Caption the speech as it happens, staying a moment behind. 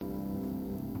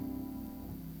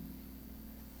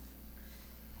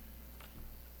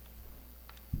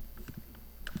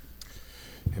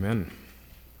Amen.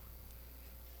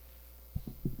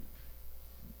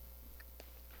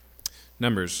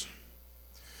 Numbers,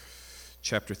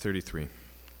 chapter 33.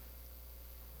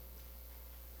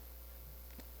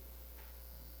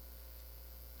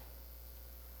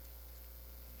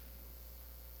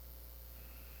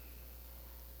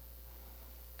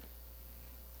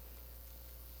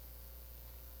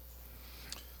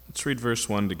 Let's read verse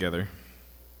 1 together,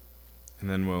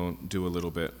 and then we'll do a little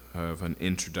bit of an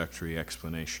introductory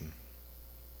explanation.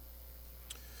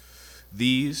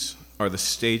 These are the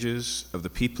stages of the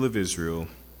people of Israel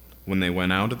when they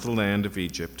went out of the land of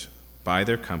Egypt by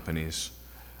their companies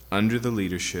under the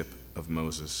leadership of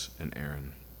Moses and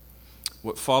Aaron.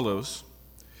 What follows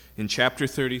in chapter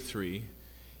 33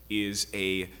 is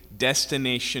a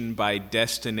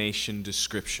destination-by-destination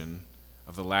description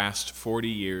of the last 40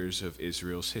 years of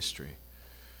Israel's history.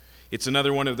 It's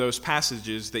another one of those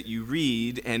passages that you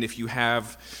read, and if you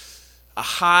have a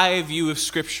high view of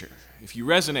Scripture, if you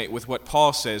resonate with what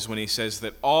Paul says when he says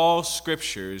that all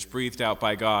Scripture is breathed out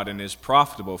by God and is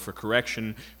profitable for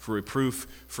correction, for reproof,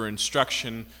 for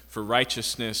instruction, for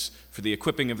righteousness, for the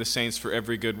equipping of the saints for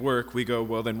every good work, we go,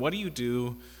 well, then what do you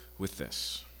do with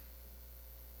this?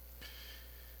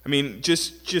 I mean,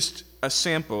 just a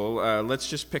sample. Let's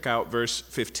just pick out verse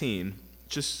 15,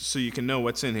 just so you can know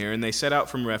what's in here. And they set out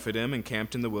from Rephidim and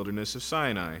camped in the wilderness of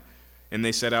Sinai. And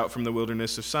they set out from the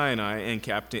wilderness of Sinai and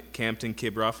camped in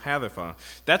Kibroth Hattaavah.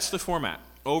 That's the format.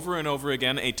 Over and over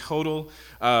again, a total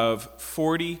of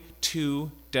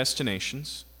 42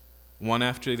 destinations, one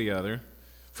after the other.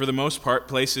 For the most part,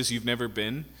 places you've never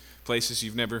been, places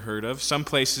you've never heard of, some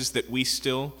places that we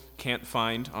still can't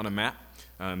find on a map.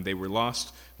 They were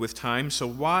lost with time. So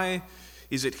why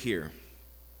is it here?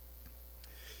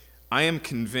 I am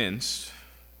convinced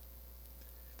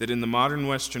that in the modern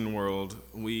Western world,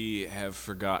 we have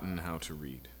forgotten how to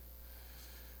read.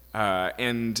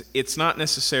 And it's not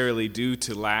necessarily due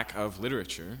to lack of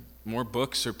literature. More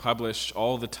books are published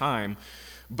all the time.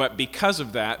 But because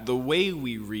of that, the way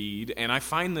we read, and I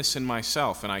find this in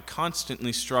myself, and I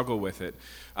constantly struggle with it,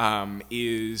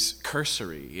 is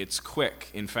cursory. It's quick.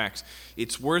 In fact,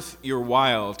 it's worth your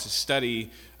while to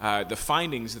study the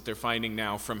findings that they're finding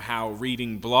now from how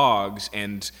reading blogs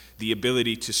and the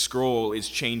ability to scroll is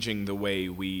changing the way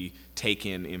we take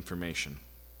in information.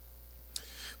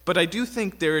 But I do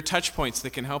think there are touch points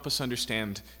that can help us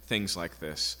understand things like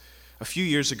this. A few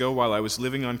years ago, while I was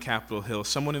living on Capitol Hill,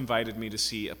 someone invited me to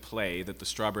see a play that the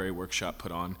Strawberry Workshop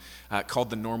put on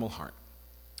called The Normal Heart.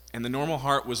 And The Normal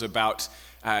Heart was about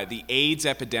the AIDS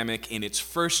epidemic in its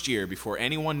first year before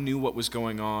anyone knew what was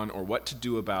going on or what to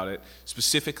do about it,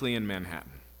 specifically in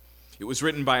Manhattan. It was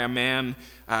written by a man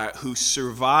who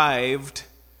survived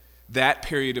that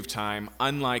period of time,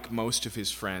 unlike most of his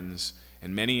friends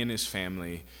and many in his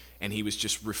family, and he was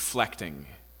just reflecting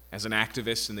as an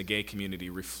activist in the gay community,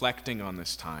 reflecting on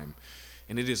this time.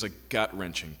 And it is a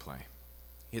gut-wrenching play.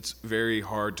 It's very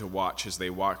hard to watch as they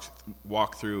walk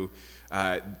through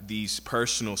these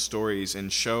personal stories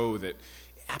and show that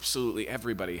absolutely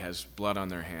everybody has blood on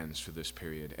their hands for this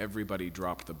period. Everybody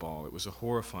dropped the ball. It was a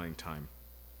horrifying time.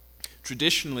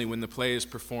 Traditionally, when the play is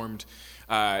performed,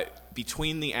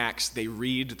 between the acts, they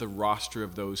read the roster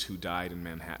of those who died in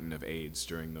Manhattan of AIDS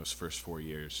during those first 4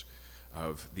 years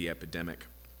of the epidemic.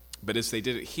 But as they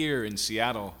did it here in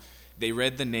Seattle, they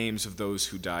read the names of those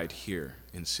who died here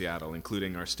in Seattle,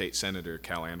 including our state senator,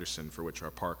 Cal Anderson, for which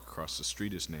our park across the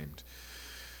street is named.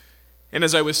 And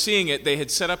as I was seeing it, they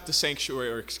had set up the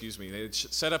they had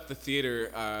set up the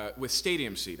theater with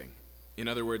stadium seating. In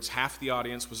other words, half the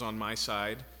audience was on my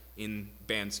side in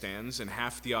bandstands, and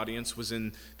half the audience was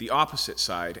in the opposite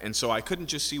side. And so I couldn't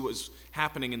just see what was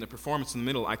happening in the performance in the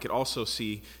middle, I could also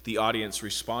see the audience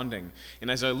responding.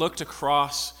 And as I looked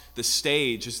across the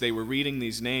stage as they were reading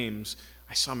these names,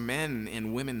 I saw men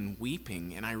and women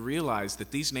weeping, and I realized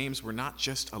that these names were not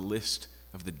just a list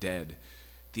of the dead.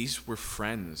 These were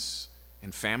friends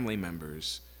and family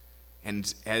members.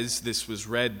 And as this was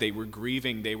read, they were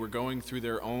grieving, they were going through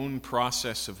their own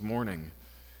process of mourning.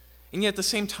 And yet at the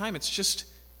same time, it's just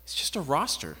a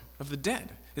roster of the dead.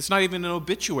 It's not even an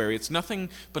obituary. It's nothing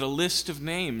but a list of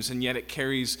names, and yet it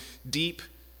carries deep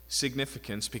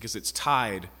significance because it's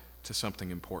tied to something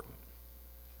important.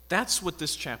 That's what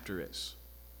this chapter is.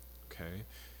 Okay?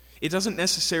 It doesn't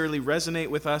necessarily resonate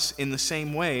with us in the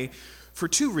same way for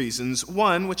two reasons.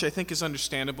 One, which I think is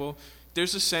understandable,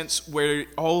 there's a sense where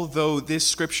although this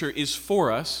scripture is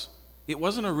for us, it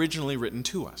wasn't originally written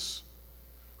to us.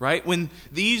 Right? When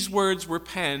these words were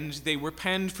penned, they were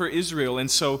penned for Israel. And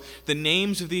so the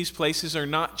names of these places are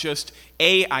not just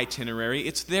a itinerary,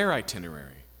 it's their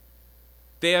itinerary.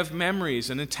 They have memories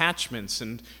and attachments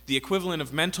and the equivalent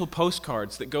of mental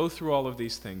postcards that go through all of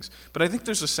these things. But I think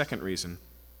there's a second reason.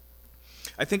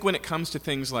 I think when it comes to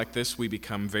things like this, we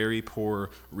become very poor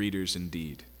readers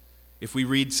indeed. If we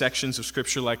read sections of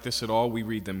Scripture like this at all, we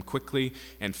read them quickly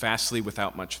and fastly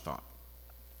without much thought.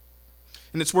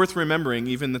 And it's worth remembering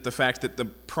even that the fact that the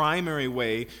primary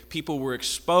way people were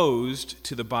exposed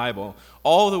to the Bible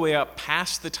all the way up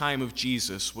past the time of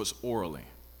Jesus was orally.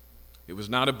 It was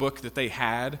not a book that they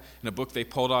had and a book they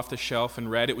pulled off the shelf and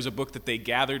read. It was a book that they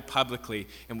gathered publicly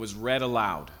and was read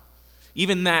aloud.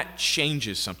 Even that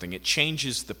changes something. It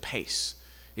changes the pace.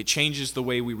 It changes the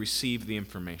way we receive the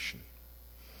information.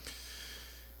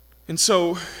 And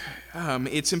so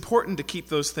it's important to keep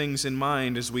those things in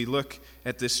mind as we look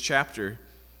at this chapter.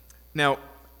 Now,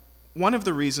 one of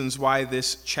the reasons why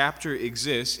this chapter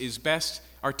exists is best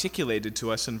articulated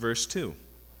to us in verse 2.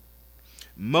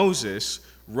 Moses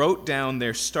wrote down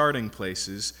their starting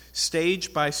places,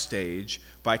 stage by stage,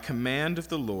 by command of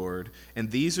the Lord,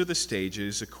 and these are the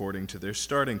stages according to their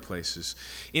starting places.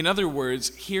 In other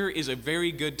words, here is a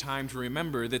very good time to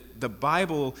remember that the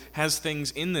Bible has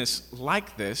things in it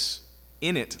like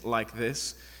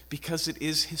this, because it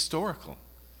is historical.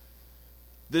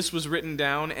 This was written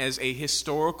down as a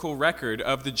historical record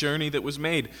of the journey that was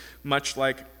made, much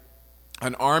like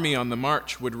an army on the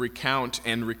march would recount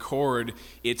and record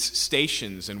its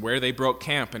stations and where they broke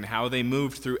camp and how they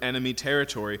moved through enemy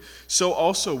territory. So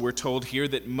also we're told here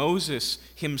that Moses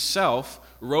himself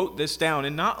wrote this down.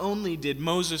 And not only did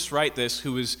Moses write this,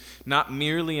 who is not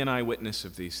merely an eyewitness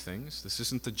of these things, this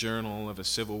isn't the journal of a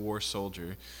Civil War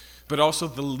soldier, but also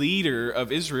the leader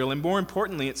of Israel. And more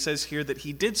importantly, it says here that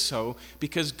he did so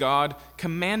because God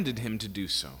commanded him to do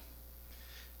so.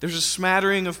 There's a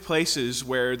smattering of places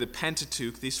where the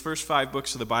Pentateuch, these first 5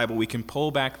 books of the Bible, we can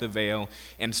pull back the veil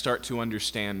and start to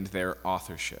understand their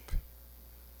authorship.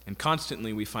 And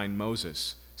constantly we find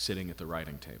Moses sitting at the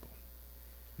writing table.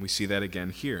 We see that again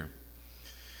here.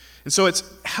 And so it's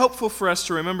helpful for us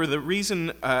to remember the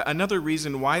reason, another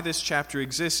reason why this chapter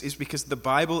exists is because the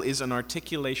Bible is an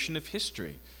articulation of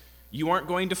history. You aren't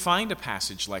going to find a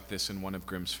passage like this in one of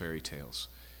Grimm's fairy tales.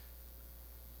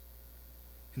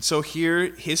 And so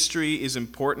here, history is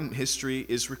important, history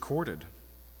is recorded.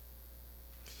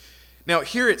 Now,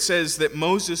 here it says that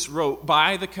Moses wrote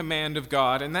by the command of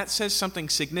God, and that says something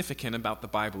significant about the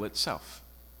Bible itself.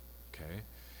 Okay?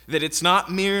 That it's not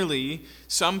merely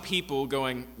some people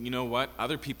going, you know what,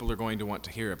 other people are going to want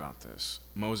to hear about this.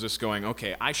 Moses going,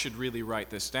 okay, I should really write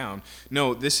this down.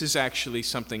 No, this is actually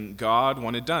something God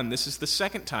wanted done. This is the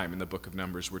second time in the book of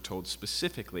Numbers we're told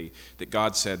specifically that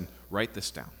God said, write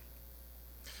this down.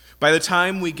 By the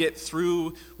time we get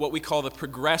through what we call the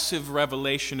progressive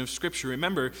revelation of Scripture,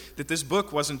 remember that this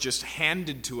book wasn't just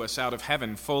handed to us out of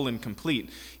heaven full and complete.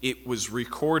 It was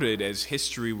recorded as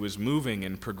history was moving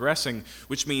and progressing,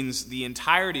 which means the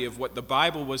entirety of what the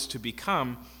Bible was to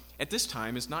become at this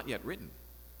time is not yet written.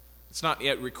 It's not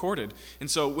yet recorded.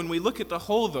 And so when we look at the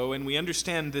whole, though, and we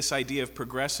understand this idea of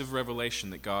progressive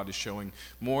revelation that God is showing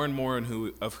more and more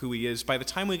of who He is, by the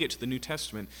time we get to the New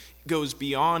Testament, it goes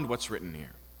beyond what's written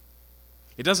here.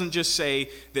 It doesn't just say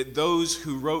that those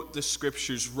who wrote the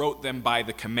Scriptures wrote them by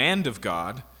the command of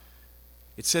God.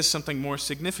 It says something more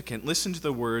significant. Listen to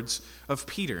the words of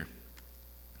Peter.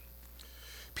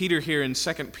 Peter here in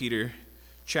 2 Peter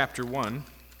chapter 1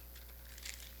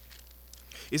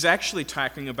 is actually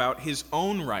talking about his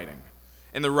own writing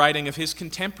and the writing of his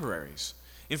contemporaries.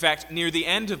 In fact, near the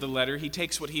end of the letter, he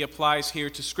takes what he applies here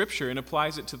to Scripture and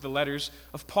applies it to the letters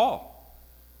of Paul.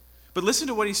 But listen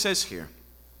to what he says here.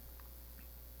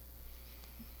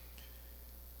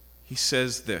 He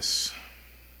says this,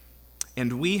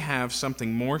 and we have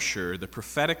something more sure, the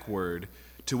prophetic word,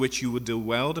 to which you would do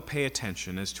well to pay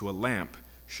attention as to a lamp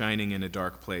shining in a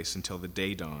dark place until the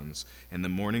day dawns and the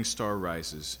morning star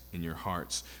rises in your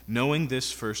hearts. Knowing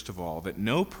this, first of all, that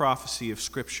no prophecy of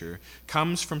Scripture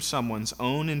comes from someone's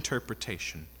own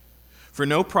interpretation. For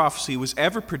no prophecy was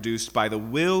ever produced by the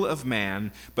will of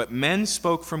man, but men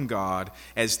spoke from God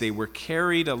as they were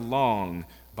carried along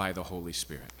by the Holy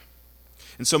Spirit.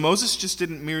 And so Moses just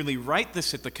didn't merely write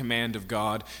this at the command of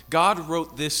God. God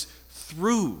wrote this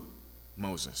through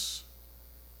Moses.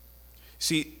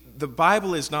 See, the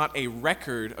Bible is not a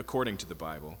record, according to the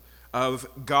Bible, of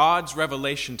God's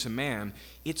revelation to man.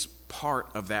 It's part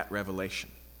of that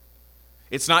revelation.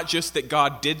 It's not just that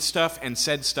God did stuff and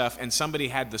said stuff and somebody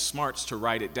had the smarts to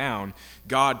write it down.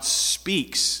 God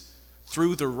speaks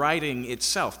through the writing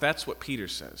itself. That's what Peter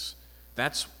says.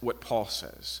 That's what Paul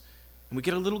says. And we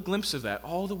get a little glimpse of that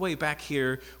all the way back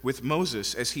here with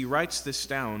Moses as he writes this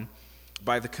down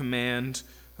by the command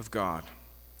of God.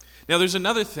 Now, there's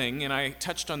another thing, and I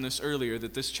touched on this earlier,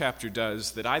 that this chapter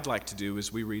does that I'd like to do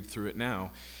as we read through it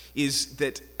now, is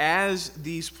that as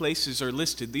these places are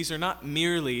listed, these are not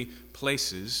merely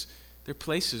places, they're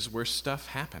places where stuff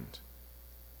happened.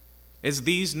 As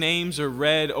these names are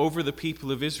read over the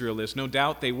people of Israel, as no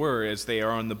doubt they were, as they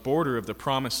are on the border of the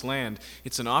promised land,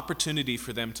 it's an opportunity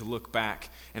for them to look back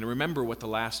and remember what the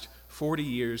last 40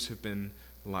 years have been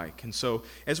like. And so,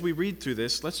 as we read through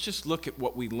this, let's just look at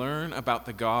what we learn about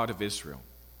the God of Israel.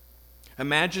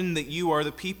 Imagine that you are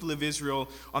the people of Israel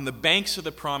on the banks of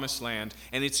the promised land,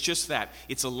 and it's just that.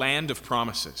 It's a land of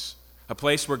promises. A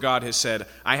place where God has said,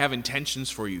 I have intentions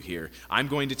for you here. I'm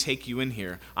going to take you in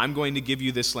here. I'm going to give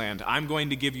you this land. I'm going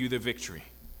to give you the victory.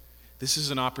 This is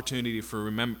an opportunity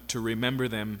to remember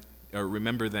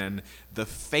then the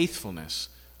faithfulness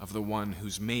of the one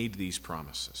who's made these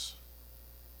promises.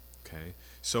 Okay?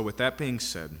 So with that being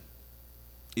said,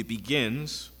 it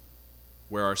begins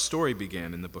where our story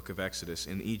began in the book of Exodus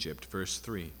in Egypt, verse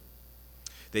 3.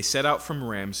 They set out from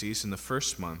Ramses in the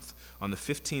first month, on the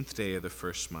 15th day of the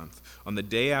first month. On the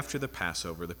day after the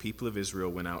Passover, the people of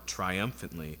Israel went out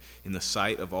triumphantly in the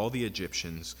sight of all the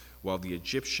Egyptians, while the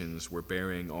Egyptians were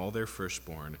burying all their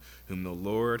firstborn, whom the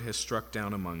Lord has struck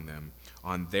down among them.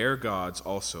 On their gods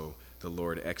also the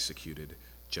Lord executed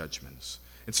judgments.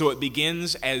 And so it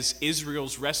begins, as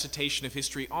Israel's recitation of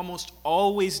history almost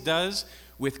always does,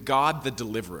 with God the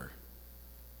deliverer,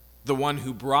 the one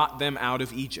who brought them out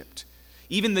of Egypt.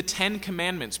 Even the 10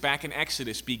 Commandments back in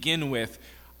Exodus begin with,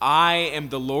 I am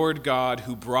the Lord God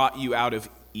who brought you out of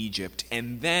Egypt.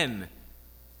 And then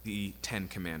the 10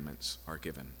 Commandments are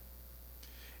given.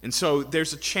 And so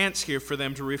there's a chance here for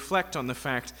them to reflect on the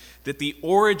fact that the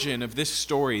origin of this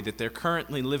story that they're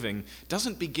currently living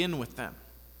doesn't begin with them.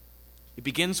 It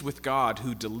begins with God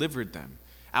who delivered them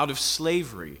out of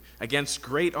slavery against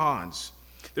great odds.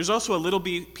 There's also a little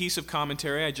piece of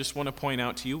commentary I just want to point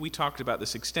out to you. We talked about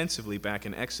this extensively back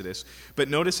in Exodus, but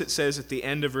notice it says at the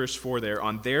end of verse 4 there,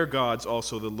 on their gods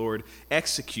also the Lord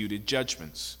executed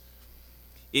judgments.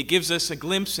 It gives us a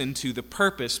glimpse into the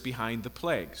purpose behind the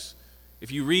plagues.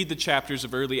 If you read the chapters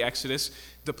of early Exodus,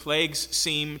 the plagues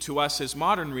seem to us as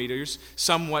modern readers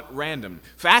somewhat random.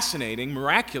 Fascinating,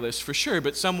 miraculous for sure,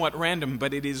 but somewhat random.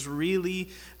 But it is really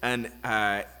an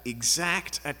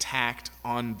exact attack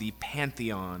on the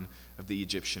pantheon of the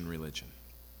Egyptian religion.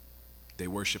 They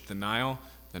worship the Nile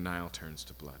turns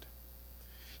to blood.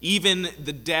 Even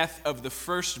the death of the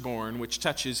firstborn, which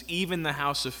touches even the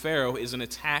house of Pharaoh, is an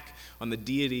attack on the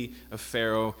deity of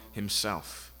Pharaoh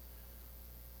himself.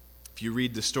 If you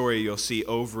read the story, you'll see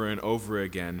over and over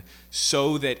again,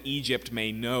 so that Egypt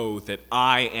may know that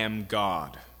I am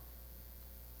God.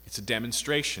 It's a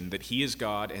demonstration that he is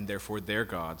God and therefore their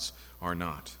gods are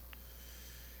not.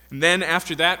 And then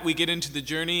after that, we get into the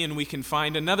journey and we can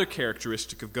find another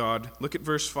characteristic of God. Look at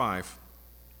verse 5.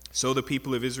 So the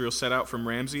people of Israel set out from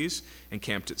Ramses and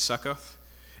camped at Succoth.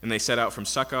 And they set out from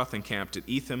Succoth and camped at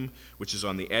Etham, which is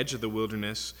on the edge of the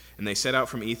wilderness. And they set out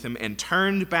from Etham and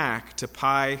turned back to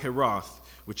Pi-Hahiroth,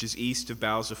 which is east of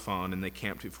Baal-Zephon, and they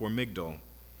camped before Migdol.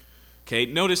 Okay,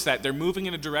 notice that they're moving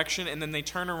in a direction and then they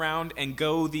turn around and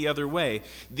go the other way.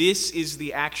 This is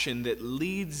the action that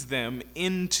leads them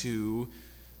into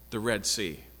the Red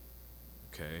Sea.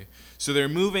 Okay, so they're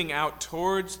moving out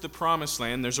towards the promised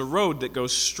land. There's a road that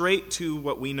goes straight to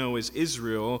what we know as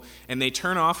Israel, and they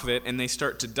turn off of it and they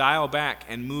start to dial back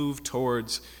and move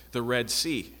towards the Red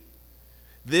Sea.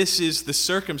 This is the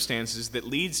circumstances that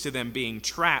leads to them being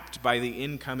trapped by the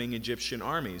incoming Egyptian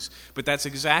armies. But that's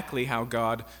exactly how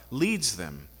God leads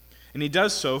them. And he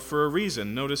does so for a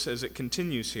reason. Notice as it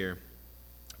continues here.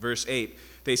 Verse 8,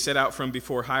 they set out from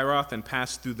before Hiroth and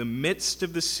passed through the midst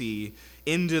of the sea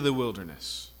into the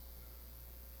wilderness.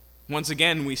 Once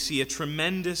again, we see a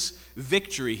tremendous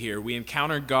victory here. We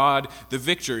encounter God, the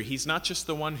victor. He's not just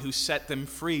the one who set them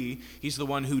free, he's the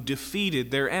one who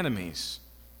defeated their enemies.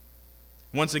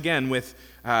 Once again, with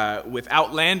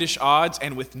outlandish odds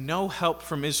and with no help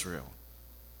from Israel.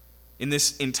 In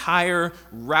this entire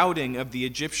routing of the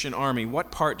Egyptian army, what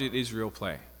part did Israel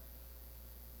play?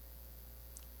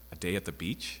 A day at the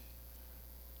beach?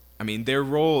 I mean, their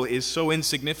role is so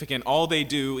insignificant. All they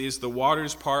do is the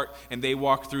waters part, and they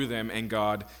walk through them, and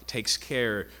God takes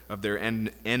care of their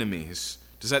enemies.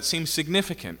 Does that seem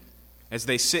significant as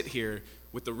they sit here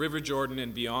with the River Jordan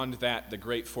and beyond that, the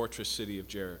great fortress city of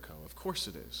Jericho? Of course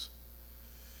it is.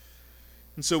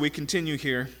 And so we continue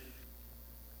here.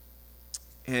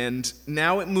 And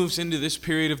now it moves into this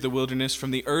period of the wilderness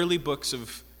from the early books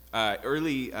of,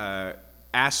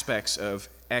 aspects of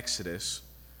Exodus.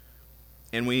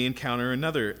 And we encounter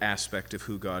another aspect of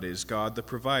who God is, God the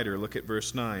provider. Look at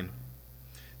verse 9.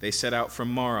 they set out from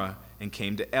Marah and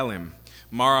came to Elim.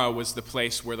 Marah was the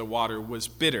place where the water was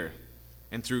bitter,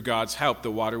 and through God's help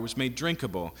the water was made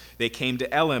drinkable. They came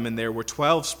to Elim, and there were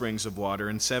 12 springs of water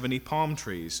and 70 palm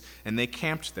trees, and they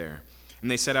camped there. And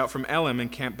they set out from Elim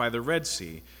and camped by the Red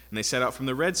Sea. And they set out from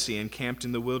the Red Sea and camped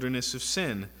in the wilderness of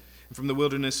Sin. And from the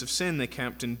wilderness of Sin they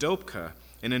camped in Dopka.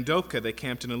 And in Dopka they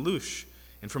camped in Alush.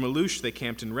 And from Alush they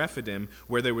camped in Rephidim,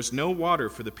 where there was no water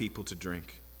for the people to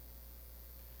drink.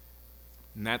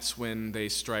 And that's when they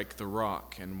strike the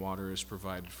rock, and water is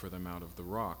provided for them out of the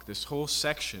rock. This whole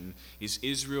section is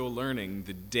Israel learning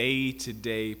the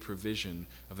day-to-day provision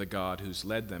of the God who's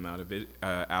led them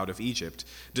out of Egypt.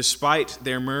 Despite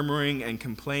their murmuring and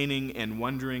complaining and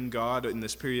wondering, God in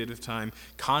this period of time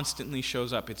constantly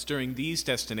shows up. It's during these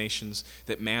destinations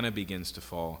that manna begins to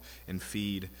fall and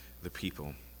feed the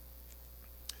people.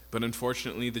 But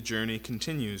unfortunately, the journey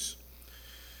continues.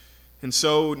 And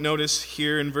so, notice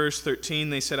here in verse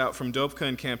 13, they set out from Dopka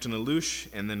and camped in Alush,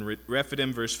 and then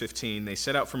Rephidim, verse 15, they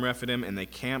set out from Rephidim and they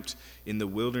camped in the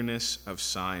wilderness of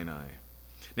Sinai.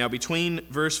 Now, between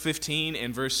verse 15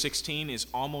 and verse 16 is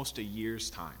almost a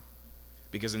year's time,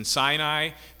 because in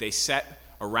Sinai, they set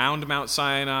around Mount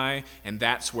Sinai, and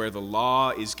that's where the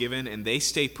law is given, and they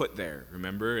stay put there.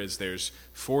 Remember, as there's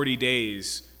 40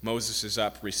 days Moses is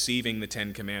up receiving the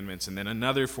 10 Commandments, and then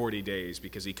another 40 days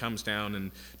because he comes down,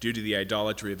 and due to the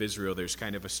idolatry of Israel, there's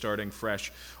kind of a starting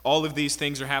fresh. All of these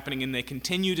things are happening, and they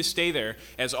continue to stay there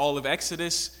as all of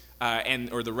Exodus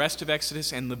or the rest of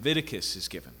Exodus and Leviticus is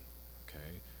given.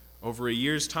 Okay, over a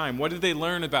year's time. What did they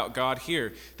learn about God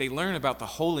here? They learn about the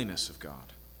holiness of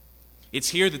God. It's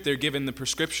here that they're given the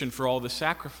prescription for all the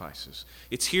sacrifices.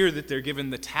 It's here that they're given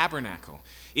the tabernacle.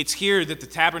 It's here that the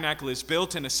tabernacle is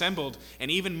built and assembled, and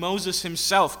even Moses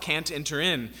himself can't enter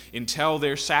in until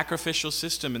their sacrificial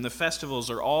system and the festivals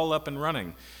are all up and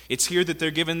running. It's here that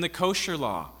they're given the kosher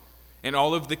law and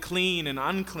all of the clean and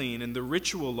unclean and the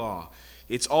ritual law.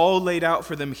 It's all laid out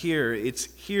for them here. It's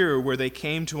here where they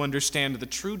came to understand the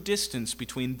true distance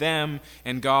between them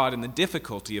and God and the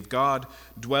difficulty of God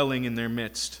dwelling in their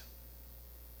midst.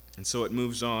 And so it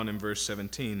moves on in verse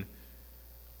 17.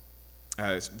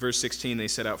 Verse 16, they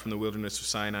set out from the wilderness of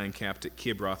Sinai and camped at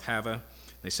Kibroth Hava.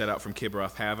 They set out from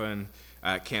Kibroth Hava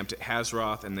and camped at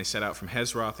Hazroth, and they set out from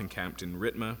Hazroth and camped in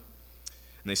Ritmah.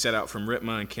 And they set out from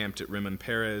Ritmah and camped at Rimmon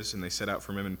Perez, and they set out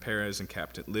from Rimmon Perez and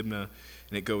camped at Libnah.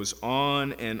 And it goes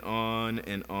on and on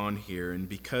and on here. And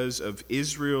because of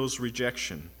Israel's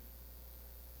rejection,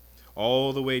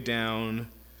 all the way down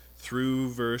through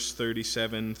verse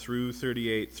 37, through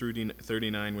 38, through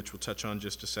 39, which we'll touch on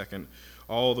just a second,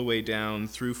 all the way down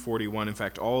through 41, in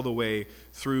fact, all the way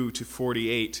through to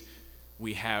 48,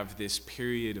 we have this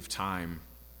period of time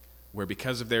where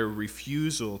because of their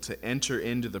refusal to enter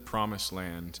into the promised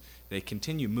land, they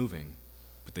continue moving,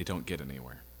 but they don't get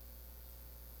anywhere.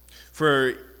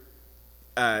 For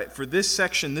this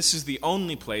section, this is the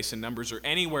only place in Numbers or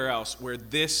anywhere else where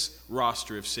this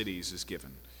roster of cities is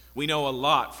given. We know a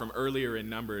lot from earlier in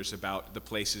Numbers about the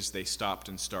places they stopped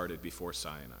and started before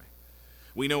Sinai.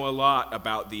 We know a lot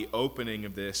about the opening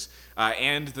of this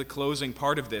and the closing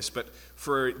part of this, but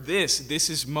for this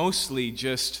is mostly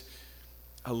just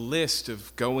a list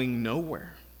of going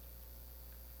nowhere.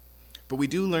 But we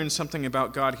do learn something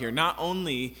about God here. Not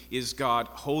only is God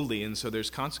holy, and so there's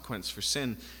consequence for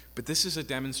sin, but this is a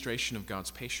demonstration of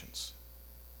God's patience,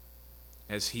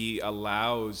 as he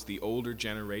allows the older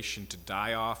generation to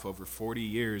die off over 40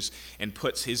 years and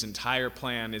puts his entire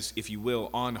plan, as if you will,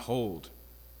 on hold,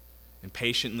 and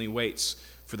patiently waits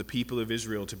for the people of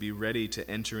Israel to be ready to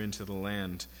enter into the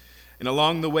land. And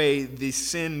along the way, the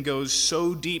sin goes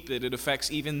so deep that it affects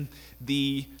even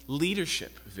the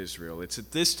leadership of Israel. It's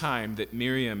at this time that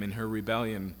Miriam, in her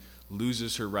rebellion,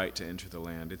 loses her right to enter the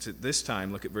land. It's at this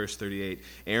time, look at verse 38,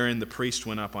 Aaron the priest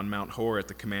went up on Mount Hor at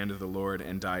the command of the Lord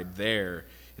and died there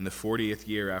in the 40th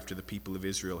year after the people of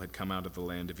Israel had come out of the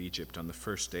land of Egypt on the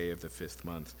first day of the 5th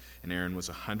month. And Aaron was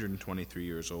 123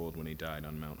 years old when he died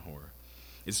on Mount Hor.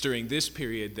 It's during this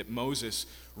period that Moses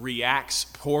reacts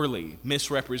poorly,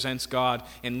 misrepresents God,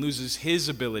 and loses his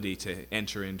ability to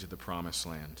enter into the promised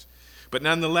land. But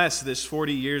nonetheless, this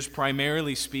 40 years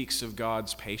primarily speaks of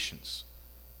God's patience,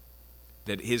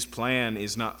 that his plan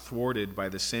is not thwarted by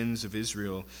the sins of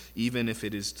Israel, even if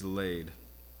it is delayed.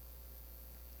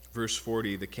 Verse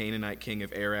 40, the Canaanite king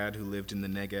of Arad, who lived in the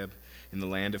Negeb, in the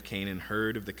land of Canaan,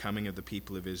 heard of the coming of the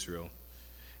people of Israel.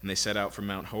 And they set out from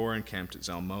Mount Hor and camped at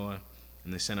Zalmoah.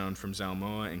 And they sent on from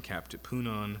Zalmoah and camped at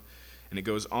Punon. And it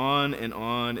goes on and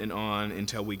on and on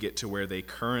until we get to where they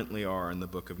currently are in the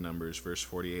book of Numbers. Verse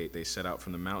 48, they set out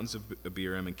from the mountains of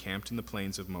Abiram and camped in the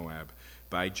plains of Moab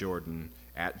by Jordan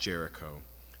at Jericho.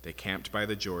 They camped by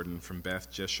the Jordan from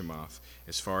Beth Jeshimoth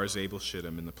as far as Abel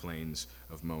Shittim in the plains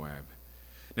of Moab.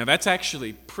 Now that's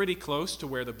actually pretty close to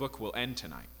where the book will end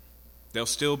tonight. They'll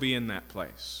still be in that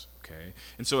place. Okay?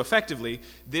 And so effectively,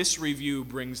 this review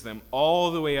brings them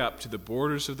all the way up to the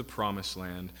borders of the Promised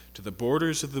Land, to the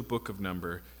borders of the book of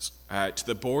Numbers, to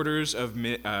the borders of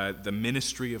the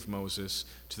ministry of Moses,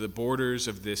 to the borders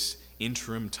of this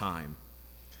interim time.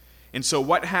 And so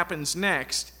what happens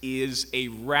next is a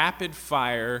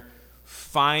rapid-fire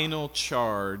final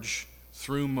charge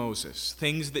through Moses,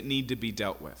 things that need to be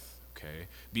dealt with. Okay,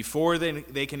 before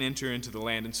they can enter into the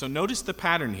land. And so notice the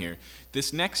pattern here.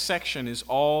 This next section is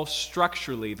all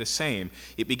structurally the same.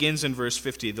 It begins in verse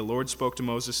 50. The Lord spoke to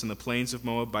Moses in the plains of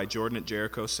Moab by Jordan at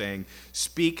Jericho, saying,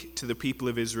 "Speak to the people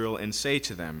of Israel and say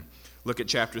to them." Look at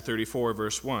chapter 34,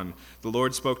 verse 1. The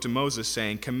Lord spoke to Moses,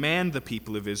 saying, "Command the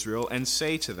people of Israel and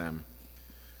say to them."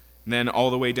 And then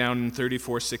all the way down in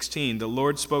 34:16, the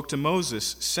Lord spoke to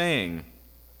Moses, saying,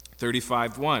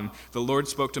 35:1, the Lord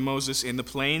spoke to Moses in the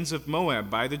plains of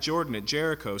Moab by the Jordan at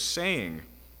Jericho, saying.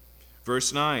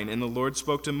 Verse 9, and the Lord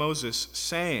spoke to Moses,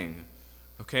 saying.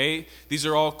 Okay, these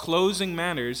are all closing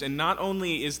matters, and not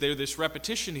only is there this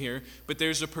repetition here, but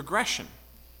there's a progression.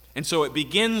 And so it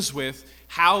begins with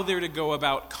how they're to go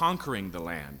about conquering the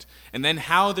land, and then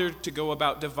how they're to go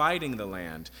about dividing the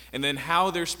land, and then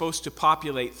how they're supposed to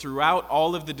populate throughout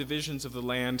all of the divisions of the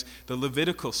land, the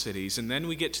Levitical cities, and then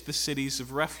we get to the cities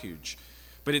of refuge.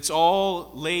 But it's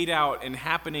all laid out and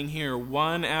happening here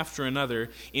one after another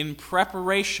in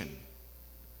preparation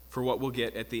for what we'll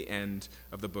get at the end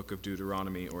of the book of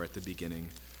Deuteronomy or at the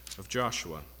beginning of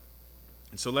Joshua.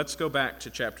 And so let's go back to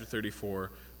chapter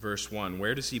 34, verse 1.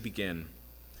 Where does he begin?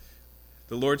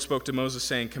 The Lord spoke to Moses,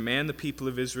 saying, "Command the people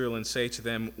of Israel and say to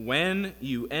them, when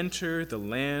you enter the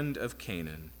land of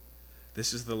Canaan,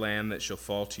 this is the land that shall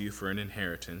fall to you for an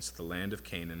inheritance, the land of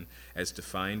Canaan, as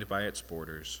defined by its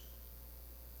borders.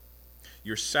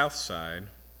 Your south side..."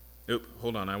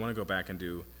 Hold on, I want to go back and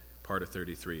do part of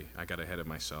 33. I got ahead of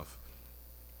myself.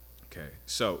 Okay,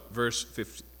 so verse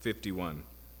 51.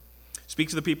 "Speak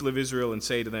to the people of Israel and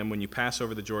say to them, when you pass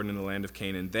over the Jordan in the land of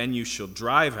Canaan, then you shall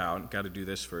drive out," got to do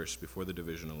this first before the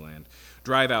division of the land,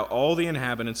 "drive out all the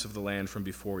inhabitants of the land from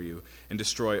before you, and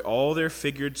destroy all their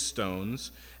figured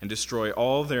stones, and destroy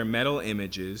all their metal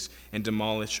images, and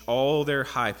demolish all their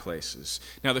high places."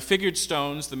 Now the figured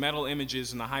stones, the metal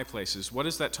images, and the high places, what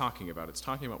is that talking about? It's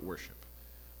talking about worship.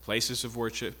 Places of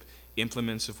worship,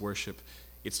 implements of worship.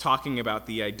 It's talking about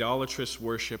the idolatrous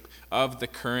worship of the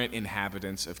current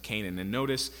inhabitants of Canaan. And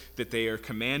notice that they are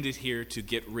commanded here to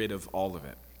get rid of all of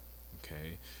it,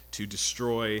 okay? To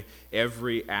destroy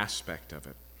every aspect of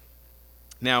it.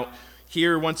 Now,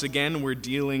 here, once again, we're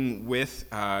dealing with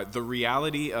the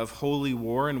reality of holy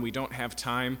war, and we don't have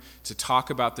time to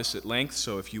talk about this at length,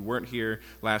 so if you weren't here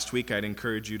last week, I'd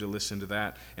encourage you to listen to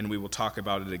that, and we will talk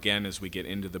about it again as we get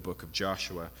into the book of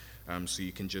Joshua, so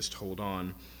you can just hold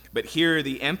on. But here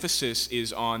the emphasis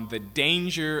is on the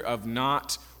danger of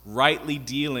not rightly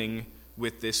dealing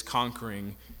with this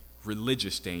conquering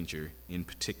religious danger in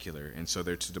particular. And so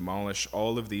they're to demolish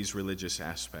all of these religious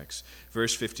aspects.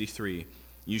 Verse 53,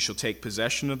 "You shall take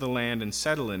possession of the land and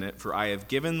settle in it, for I have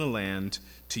given the land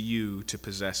to you to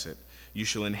possess it. You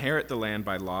shall inherit the land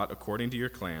by lot according to your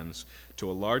clans. To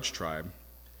a large tribe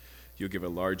you'll give a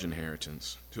large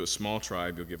inheritance. To a small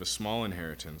tribe you'll give a small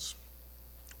inheritance.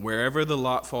 Wherever the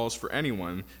lot falls for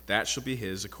anyone, that shall be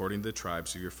his according to the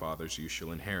tribes of your fathers you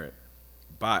shall inherit.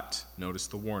 But," notice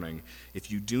the warning, "if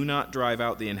you do not drive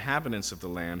out the inhabitants of the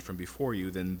land from before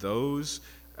you, then those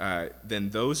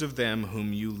of them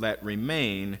whom you let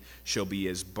remain shall be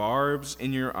as barbs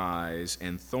in your eyes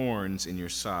and thorns in your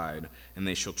side, and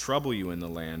they shall trouble you in the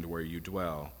land where you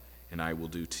dwell, and I will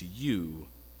do to you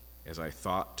as I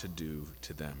thought to do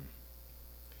to them."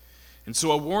 And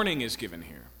so a warning is given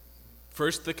here.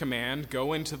 First, the command,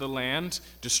 go into the land,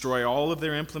 destroy all of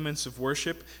their implements of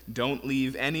worship, don't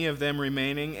leave any of them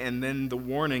remaining, and then the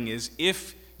warning is,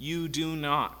 if you do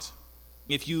not,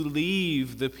 if you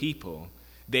leave the people,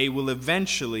 they will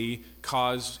eventually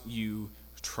cause you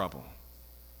trouble.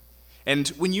 And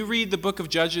when you read the book of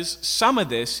Judges, some of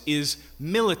this is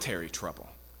military trouble,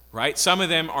 right? Some of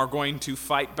them are going to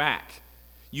fight back.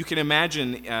 You can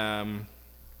imagine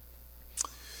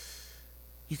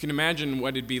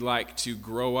what it'd be like to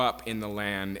grow up in the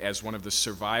land as one of the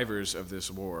survivors of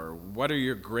this war. What are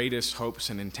your greatest hopes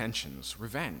and intentions?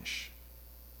 Revenge.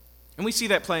 And we see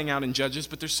that playing out in Judges,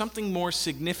 but there's something more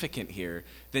significant here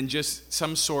than just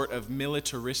some sort of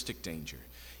militaristic danger.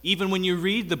 Even when you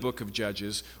read the book of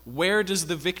Judges, where does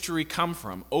the victory come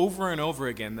from? Over and over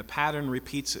again, the pattern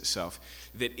repeats itself,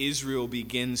 that Israel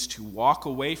begins to walk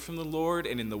away from the Lord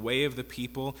and in the way of the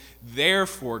people.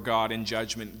 Therefore, God in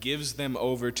judgment gives them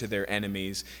over to their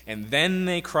enemies, and then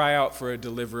they cry out for a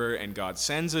deliverer, and God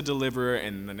sends a deliverer,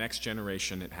 and in the next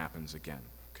generation it happens again.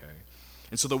 Okay?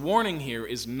 And so the warning here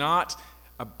is not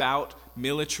about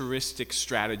militaristic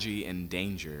strategy and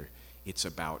danger. It's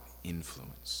about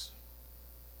influence.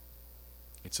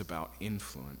 It's about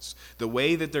influence. The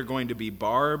way that they're going to be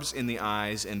barbs in the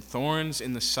eyes and thorns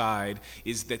in the side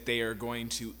is that they are going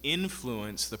to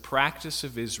influence the practice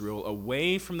of Israel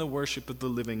away from the worship of the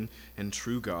living and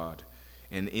true God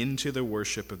and into the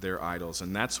worship of their idols.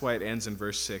 And that's why it ends in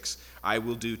verse 6, I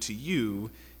will do to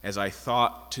you as I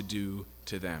thought to do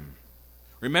to them.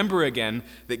 Remember again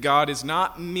that God is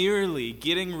not merely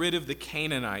getting rid of the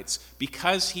Canaanites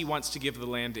because he wants to give the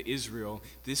land to Israel.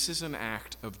 This is an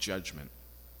act of judgment.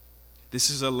 This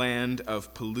is a land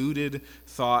of polluted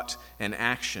thought and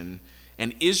action,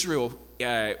 and Israel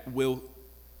will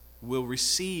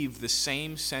receive the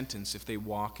same sentence if they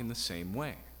walk in the same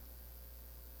way.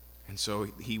 And so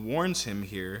he warns him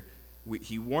here,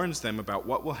 he warns them about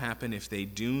what will happen if they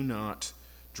do not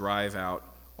drive out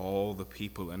all the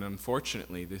people. And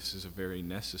unfortunately, this is a very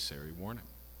necessary warning.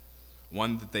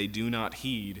 One that they do not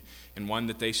heed, and one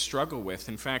that they struggle with.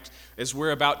 In fact, as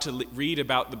we're about to read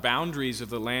about the boundaries of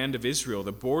the land of Israel,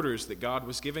 the borders that God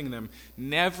was giving them,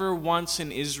 never once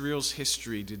in Israel's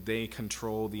history did they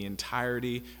control the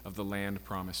entirety of the land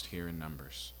promised here in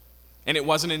Numbers. And it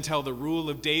wasn't until the rule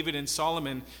of David and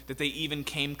Solomon that they even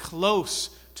came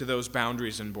close to those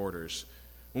boundaries and borders.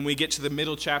 When we get to the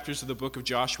middle chapters of the book of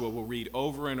Joshua, we'll read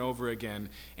over and over again,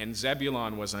 and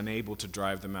Zebulun was unable to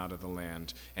drive them out of the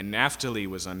land, and Naphtali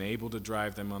was unable to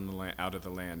drive them out of the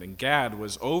land, and Gad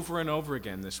was over and over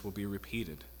again, this will be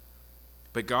repeated.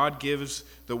 But God gives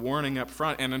the warning up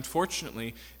front, and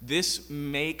unfortunately, this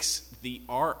makes the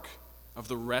arc of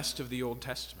the rest of the Old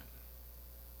Testament.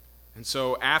 And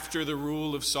so after the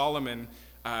rule of Solomon,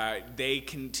 they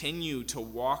continue to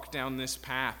walk down this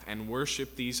path and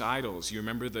worship these idols. You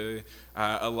remember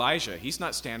Elijah. He's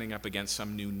not standing up against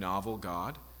some new novel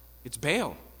god. It's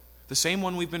Baal, the same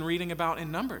one we've been reading about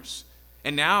in Numbers.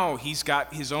 And now he's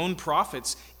got his own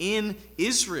prophets in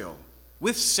Israel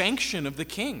with sanction of the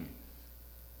king.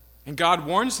 And God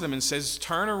warns them and says,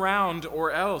 turn around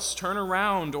or else, turn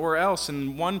around or else.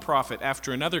 And one prophet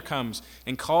after another comes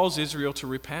and calls Israel to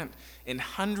repent. And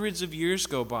hundreds of years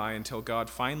go by until God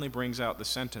finally brings out the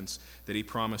sentence that he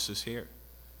promises here.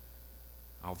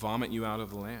 I'll vomit you out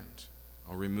of the land.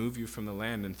 I'll remove you from the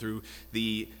land. And through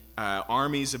the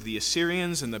armies of the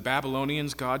Assyrians and the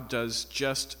Babylonians, God does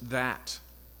just that.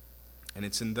 And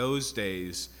it's in those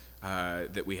days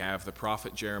that we have the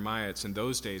prophet Jeremiah. It's in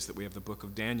those days that we have the book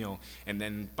of Daniel. And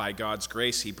then by God's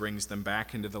grace, he brings them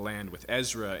back into the land with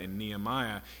Ezra and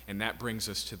Nehemiah. And that brings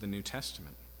us to the New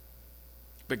Testament.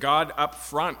 But God up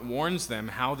front warns them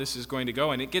how this is going to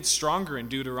go, and it gets stronger in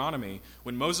Deuteronomy.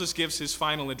 When Moses gives his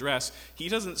final address, he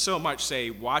doesn't so much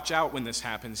say, watch out when this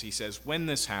happens. He says, when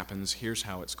this happens, here's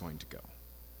how it's going to go.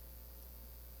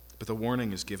 But the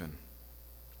warning is given.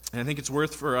 And I think it's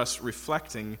worth for us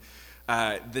reflecting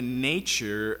the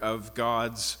nature of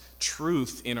God's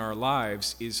truth in our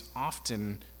lives is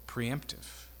often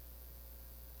preemptive.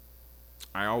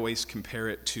 I always compare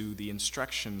it to the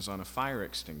instructions on a fire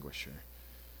extinguisher.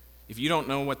 If you don't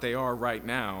know what they are right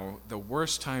now, the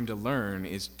worst time to learn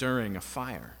is during a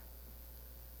fire.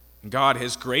 And God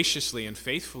has graciously and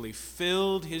faithfully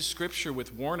filled his scripture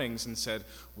with warnings and said,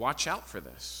 watch out for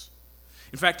this.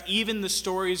 In fact, even the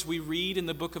stories we read in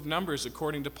the book of Numbers,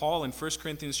 according to Paul in 1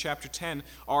 Corinthians chapter 10,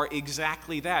 are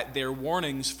exactly that. They're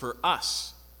warnings for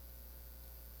us.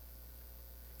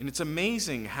 And it's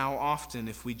amazing how often,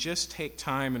 if we just take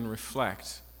time and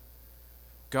reflect,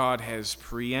 God has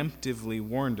preemptively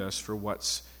warned us for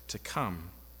what's to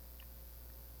come.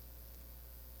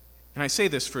 And I say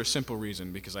this for a simple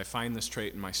reason, because I find this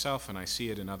trait in myself and I see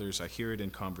it in others, I hear it in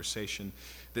conversation,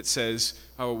 that says,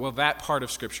 oh, well, that part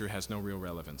of Scripture has no real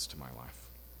relevance to my life.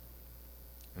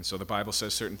 And so the Bible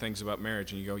says certain things about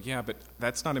marriage, and you go, yeah, but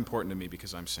that's not important to me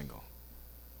because I'm single.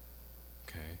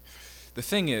 Okay. The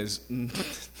thing is,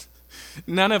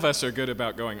 none of us are good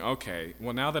about going, okay,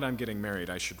 well, now that I'm getting married,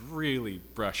 I should really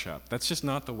brush up. That's just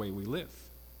not the way we live.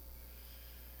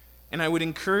 And I would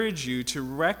encourage you to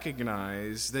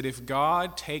recognize that if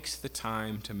God takes the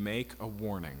time to make a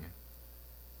warning,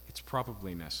 it's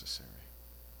probably necessary.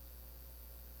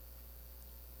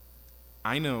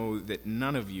 I know that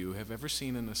none of you have ever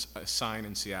seen a sign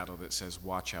in Seattle that says,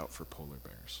 watch out for polar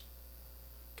bears.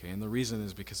 Okay, and the reason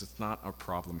is because it's not a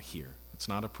problem here. It's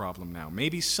not a problem now.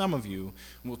 Maybe some of you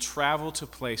will travel to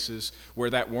places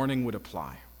where that warning would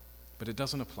apply, but it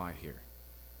doesn't apply here.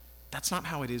 That's not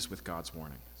how it is with God's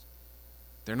warnings.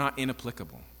 They're not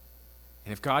inapplicable.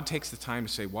 And if God takes the time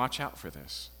to say, watch out for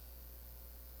this,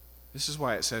 this is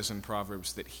why it says in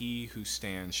Proverbs that he who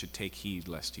stands should take heed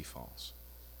lest he falls.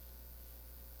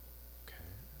 Okay?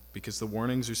 Because the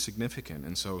warnings are significant.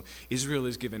 And so Israel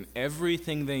is given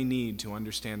everything they need to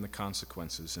understand the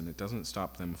consequences, and it doesn't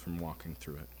stop them from walking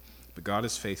through it. But God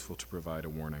is faithful to provide a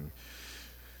warning.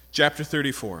 Chapter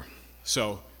 34.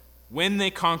 So, when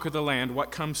they conquer the land,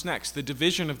 what comes next? The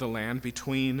division of the land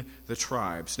between the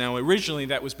tribes. Now, originally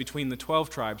that was between the 12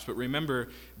 tribes, but remember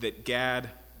that Gad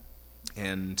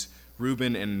and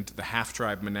Reuben and the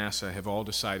half-tribe Manasseh have all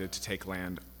decided to take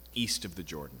land east of the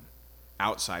Jordan,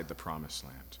 outside the promised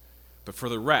land. But for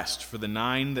the rest, for the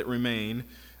 9 that remain,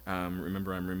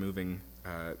 remember I'm removing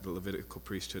the Levitical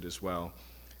priesthood as well.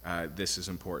 This is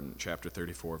important. Chapter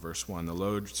 34, verse 1. The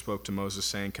Lord spoke to Moses,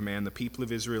 saying, command the people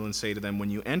of Israel and say to them, when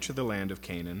you enter the land of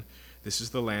Canaan, this is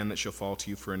the land that shall fall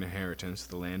to you for an inheritance,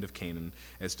 the land of Canaan,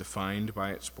 as defined by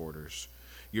its borders.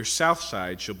 Your south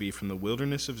side shall be from the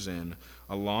wilderness of Zin,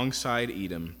 alongside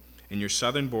Edom, and your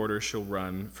southern border shall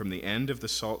run from the end of the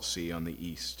Salt Sea on the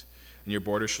east. And your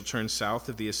border shall turn south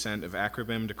of the ascent of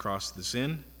Akrabim to cross the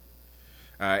Zin,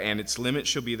 and its limit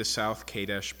shall be the south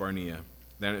Kadesh Barnea.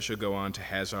 Then it shall go on to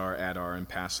Hazar Adar and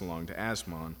pass along to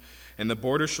Asmon. And the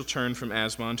border shall turn from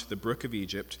Asmon to the brook of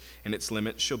Egypt, and its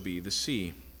limit shall be the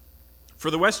sea. For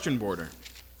the western border,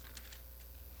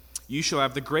 you shall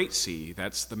have the great sea,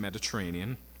 that's the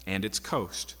Mediterranean, and its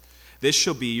coast. This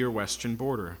shall be your western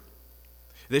border.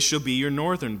 This shall be your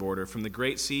northern border. From the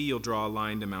great sea you'll draw a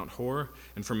line to Mount Hor,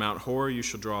 and from Mount Hor you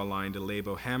shall draw a line to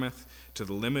Labo Hamath. To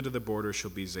the limit of the border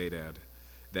shall be Zedad.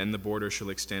 Then the border shall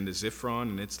extend to Ziphron,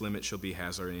 and its limit shall be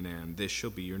Hazar Enan. This shall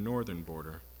be your northern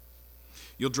border.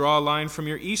 You'll draw a line from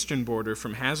your eastern border,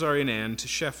 from Hazar Enan to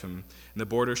Shephem, and the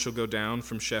border shall go down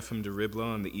from Shephem to Riblah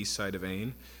on the east side of Ain.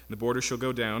 And the border shall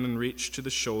go down and reach to the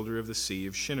shoulder of the sea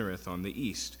of Shinnereth on the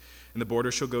east. And the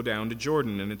border shall go down to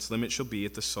Jordan, and its limit shall be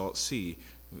at the Salt Sea.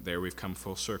 There we've come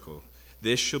full circle.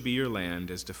 This shall be your land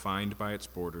as defined by its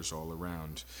borders all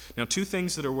around. Now, 2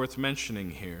 things that are worth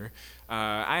mentioning here.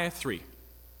 I have 3.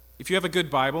 If you have a good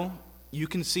Bible, you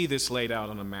can see this laid out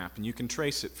on a map, and you can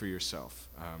trace it for yourself.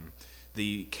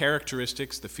 The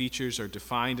characteristics, the features are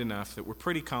defined enough that we're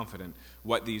pretty confident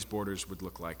what these borders would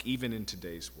look like, even in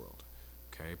today's world.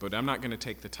 Okay, but I'm not going to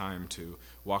take the time to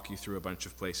walk you through a bunch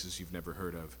of places you've never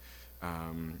heard of,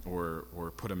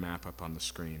 or put a map up on the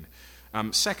screen.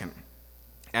 Second,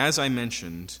 as I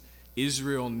mentioned,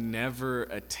 Israel never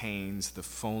attains the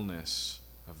fullness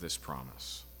of this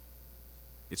promise.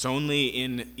 It's only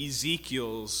in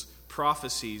Ezekiel's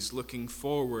prophecies looking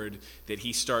forward that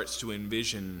he starts to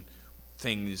envision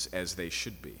things as they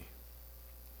should be.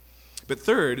 But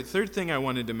third thing I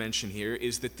wanted to mention here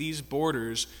is that these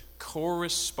borders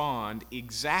correspond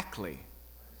exactly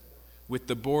with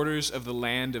the borders of the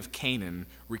land of Canaan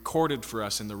recorded for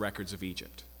us in the records of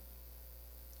Egypt.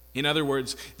 In other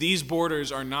words, these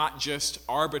borders are not just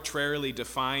arbitrarily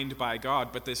defined by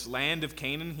God, but this land of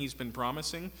Canaan he's been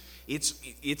promising, it's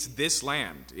this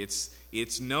land.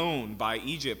 It's known by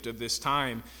Egypt of this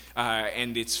time,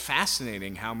 and it's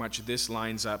fascinating how much this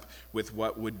lines up with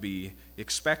what would be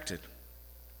expected.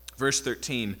 Verse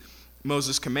 13,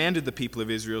 Moses commanded the people of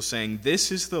Israel, saying,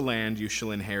 this is the land you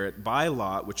shall inherit by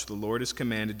lot, which the Lord has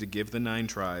commanded to give the 9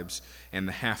 tribes and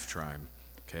the half-tribe.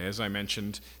 Okay, as I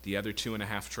mentioned, the other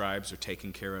 2.5 tribes are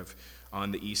taken care of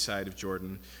on the east side of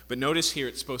Jordan. But notice here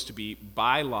it's supposed to be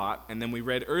by lot, and then we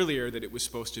read earlier that it was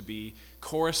supposed to be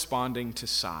corresponding to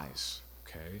size.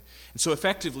 Okay? And so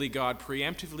effectively, God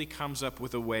preemptively comes up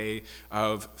with a way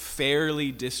of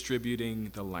fairly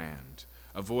distributing the land,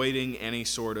 avoiding any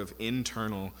sort of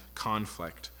internal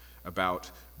conflict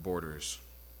about borders.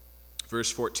 Verse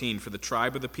 14, for the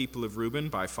tribe of the people of Reuben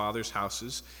by fathers'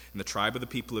 houses, and the tribe of the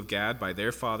people of Gad by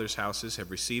their fathers' houses have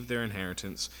received their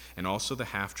inheritance, and also the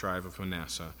half-tribe of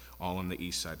Manasseh, all on the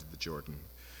east side of the Jordan.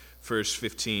 Verse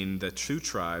 15, the 2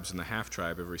 tribes and the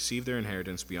half-tribe have received their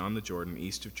inheritance beyond the Jordan,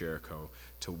 east of Jericho,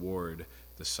 toward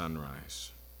the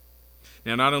sunrise.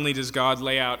 Now, not only does God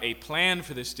lay out a plan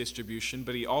for this distribution,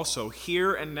 but he also,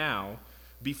 here and now,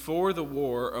 before the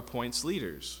war, appoints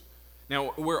leaders.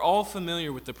 Now, we're all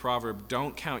familiar with the proverb,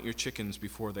 don't count your chickens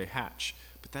before they hatch,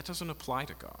 but that doesn't apply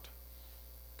to God.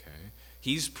 Okay?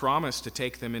 He's promised to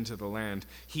take them into the land.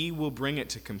 He will bring it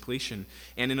to completion.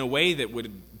 And in a way that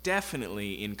would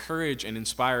definitely encourage and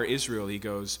inspire Israel, he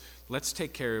goes, let's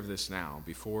take care of this now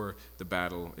before the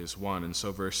battle is won. And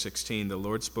so verse 16, the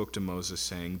Lord spoke to Moses,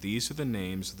 saying, these are the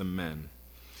names of the men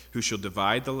who shall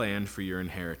divide the land for your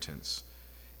inheritance.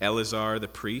 Eleazar the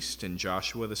priest and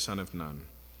Joshua the son of Nun.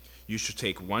 You shall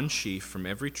take one chief from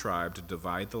every tribe to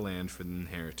divide the land for the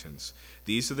inheritance.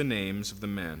 These are the names of the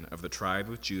men of the tribe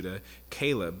of Judah,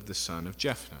 Caleb the son of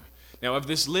Jephunneh. Now, of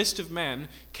this list of men,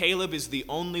 Caleb is the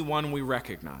only one we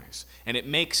recognize, and it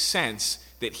makes sense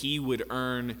that he would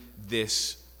earn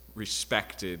this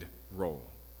respected role,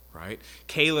 right?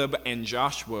 Caleb and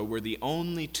Joshua were the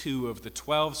only two of the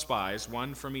 12 spies,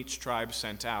 one from each tribe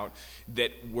sent out,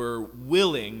 that were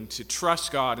willing to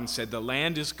trust God and said, the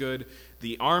land is good,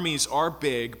 the armies are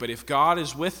big, but if God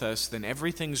is with us, then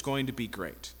everything's going to be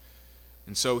great.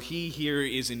 And so he here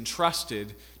is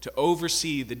entrusted to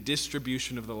oversee the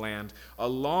distribution of the land,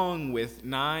 along with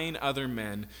 9 other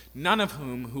men, none of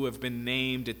whom have been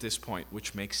named at this point,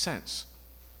 which makes sense.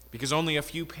 Because only a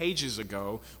few pages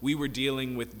ago, we were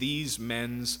dealing with these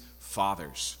men's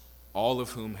fathers, all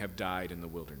of whom have died in the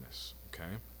wilderness.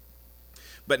 Okay?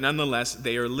 But nonetheless,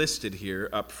 they are listed here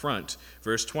up front.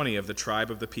 Verse 20, of the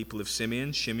tribe of the people of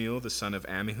Simeon, Shemuel the son of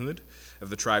Ammihud. Of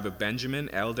the tribe of Benjamin,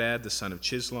 Eldad the son of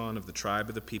Chislon. Of the tribe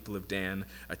of the people of Dan,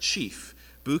 a chief,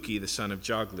 Buki the son of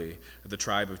Jogli. Of the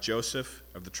tribe of Joseph.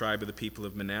 Of the tribe of the people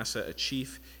of Manasseh, a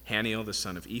chief, Haniel the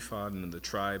son of Ephod. And of the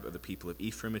tribe of the people of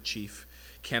Ephraim, a chief,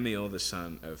 Chemiel the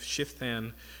son of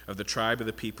Shiphthan. Of the tribe of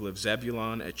the people of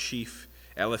Zebulun, a chief,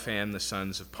 Eliphan the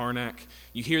sons of Parnak.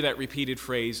 You hear that repeated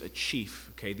phrase, a chief.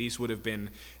 Okay, these would have been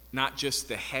not just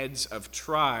the heads of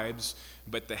tribes,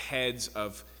 but the heads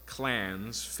of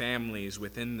clans, families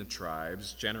within the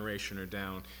tribes, generation or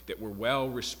down, that were well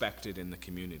respected in the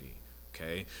community.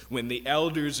 Okay, when the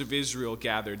elders of Israel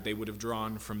gathered, they would have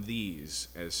drawn from these,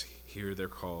 as here they're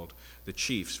called, the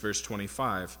chiefs. Verse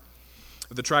 25.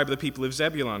 Of the tribe of the people of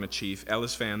Zebulun, a chief,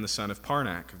 Eliphan the son of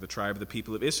Parnak. Of the tribe of the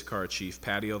people of Issachar, a chief,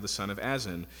 Padiel the son of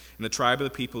Azan. And the tribe of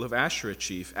the people of Asher, a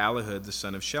chief, Alahud the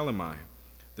son of Shelemai.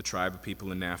 The tribe of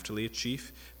people of Naphtali, a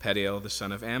chief, Padiel the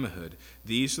son of Ammihud.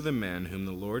 These are the men whom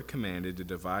the Lord commanded to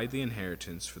divide the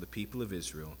inheritance for the people of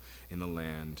Israel in the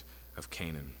land of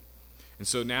Canaan. And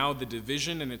so now the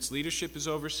division and its leadership is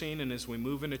overseen, and as we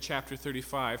move into chapter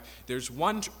 35, there's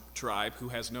one tribe who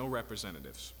has no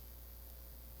representatives.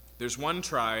 There's one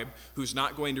tribe who's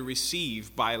not going to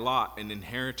receive by lot an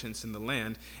inheritance in the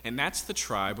land, and that's the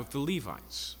tribe of the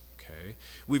Levites. Okay?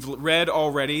 We've read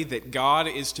already that God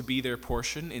is to be their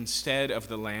portion instead of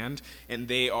the land, and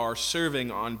they are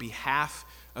serving on behalf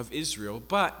of Israel,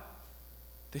 but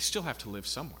they still have to live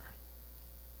somewhere.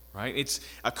 Right? It's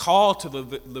a call to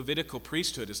the Levitical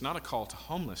priesthood. It's not a call to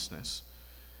homelessness.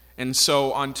 And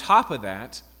so on top of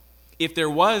that, if there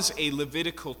was a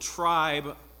Levitical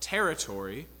tribe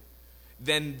territory,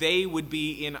 then they would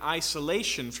be in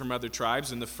isolation from other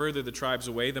tribes, and the further the tribes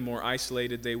away, the more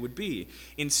isolated they would be.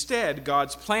 Instead,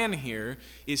 God's plan here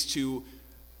is to,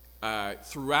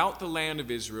 throughout the land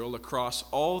of Israel, across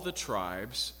all the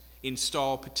tribes,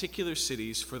 install particular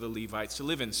cities for the Levites to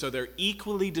live in. So they're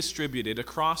equally distributed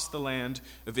across the land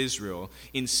of Israel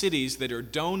in cities that are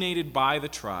donated by the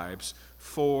tribes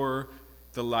for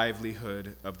the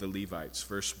livelihood of the Levites.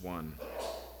 Verse 1.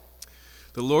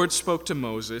 The Lord spoke to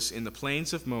Moses in the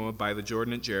plains of Moab by the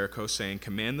Jordan at Jericho, saying,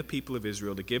 command the people of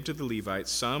Israel to give to the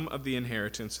Levites some of the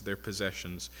inheritance of their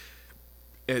possessions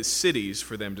as cities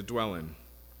for them to dwell in.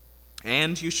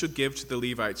 And you should give to the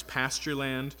Levites pasture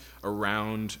land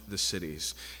around the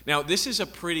cities. Now, this is a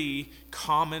pretty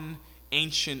common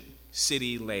ancient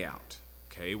city layout,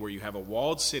 okay, where you have a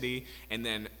walled city, and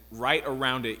then right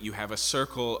around it you have a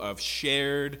circle of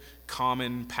shared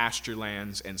common pasture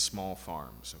lands and small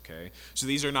farms, okay? So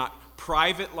these are not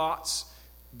private lots,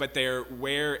 but they're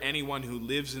where anyone who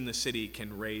lives in the city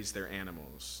can raise their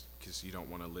animals, because you don't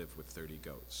want to live with 30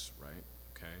 goats, right?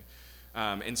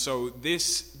 Okay? And so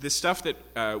this stuff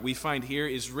that we find here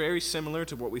is very similar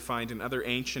to what we find in other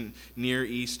ancient Near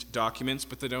East documents,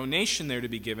 but the donation there to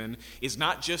be given is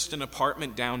not just an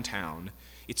apartment downtown.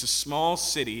 It's a small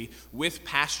city with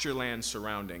pasture land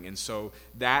surrounding, and so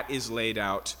that is laid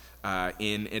out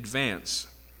in advance.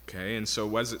 Okay, and so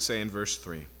what does it say in verse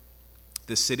 3?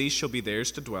 The cities shall be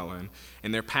theirs to dwell in,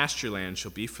 and their pasture land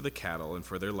shall be for the cattle and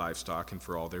for their livestock and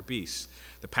for all their beasts.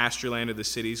 The pasture land of the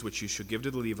cities which you shall give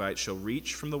to the Levites shall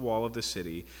reach from the wall of the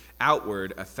city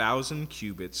outward 1,000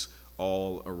 cubits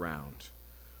all around.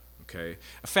 Okay,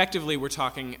 effectively we're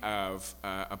talking of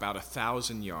about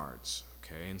 1,000 yards.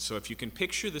 Okay, and so if you can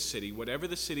picture the city, whatever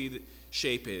the city that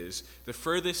shape is, the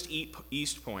furthest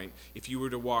east point, if you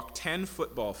were to walk 10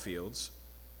 football fields,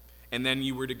 and then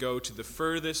you were to go to the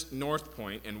furthest north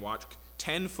point and walk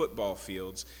 10 football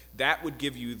fields, that would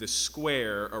give you the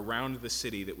square around the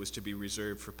city that was to be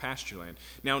reserved for pasture land.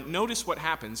 Now, notice what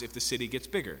happens if the city gets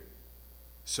bigger.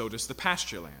 So does the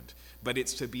pasture land. But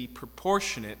it's to be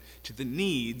proportionate to the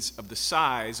needs of the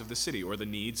size of the city or the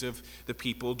needs of the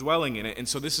people dwelling in it. And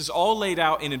so this is all laid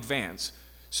out in advance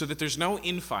so that there's no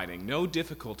infighting, no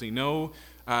difficulty, no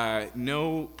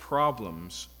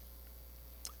problems.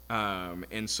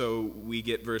 And so we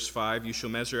get verse 5, you shall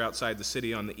measure outside the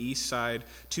city on the east side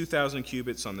 2,000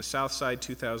 cubits, on the south side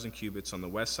 2,000 cubits, on the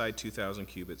west side 2,000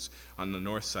 cubits, on the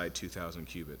north side 2,000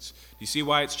 cubits. Do you see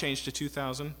why it's changed to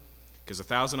 2,000? Because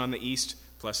 1,000 on the east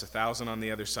plus 1,000 on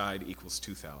the other side equals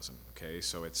 2,000. Okay,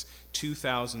 so it's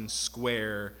 2,000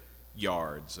 square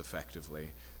yards, effectively,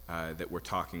 that we're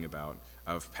talking about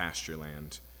of pasture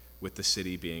land, with the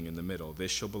city being in the middle.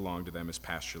 This shall belong to them as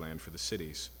pasture land for the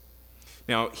cities.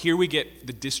 Now, here we get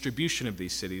the distribution of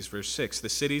these cities. Verse 6, the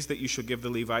cities that you shall give the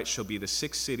Levites shall be the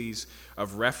 6 cities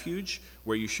of refuge,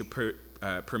 where you shall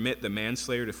permit the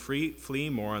manslayer to flee.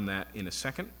 More on that in a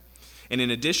second. And in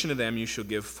addition to them, you shall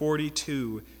give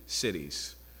 42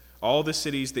 cities. All the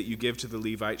cities that you give to the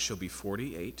Levites shall be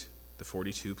 48, the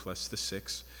 42 plus the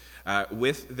 6,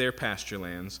 with their pasture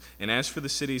lands. And as for the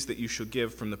cities that you shall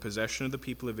give from the possession of the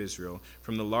people of Israel,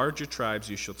 from the larger tribes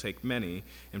you shall take many,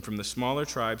 and from the smaller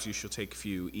tribes you shall take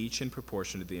few, each in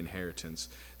proportion to the inheritance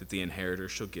that the inheritor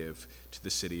shall give to the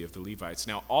city of the Levites.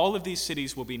 Now, all of these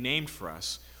cities will be named for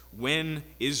us when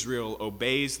Israel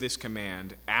obeys this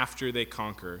command after they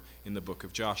conquer in the book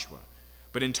of Joshua.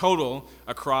 But in total,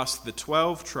 across the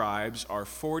 12 tribes are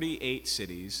 48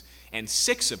 cities, and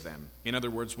 6 of them, in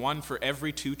other words, 1 for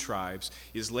every 2 tribes,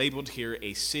 is labeled here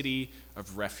a city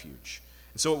of refuge.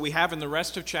 And so what we have in the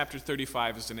rest of chapter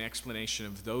 35 is an explanation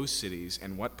of those cities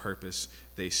and what purpose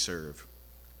they serve.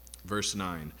 Verse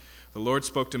 9, the Lord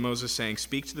spoke to Moses, saying,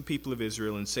 speak to the people of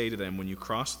Israel and say to them, when you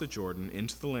cross the Jordan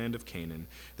into the land of Canaan,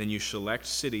 then you select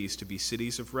cities to be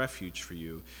cities of refuge for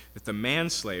you, that the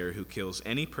manslayer who kills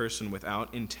any person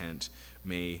without intent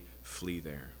may flee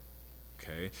there.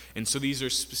 Okay? And so these are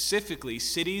specifically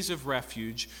cities of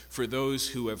refuge for those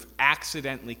who have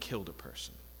accidentally killed a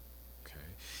person. Okay?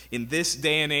 In this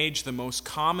day and age, the most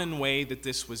common way that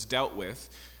this was dealt with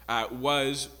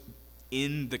was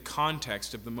in the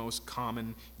context of the most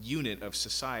common unit of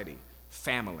society,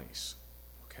 families.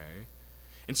 Okay?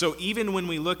 And so even when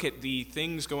we look at the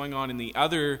things going on in the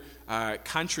other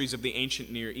countries of the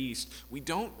ancient Near East, we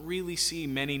don't really see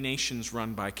many nations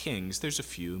run by kings. There's a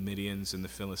few, Midians and the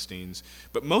Philistines,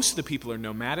 but most of the people are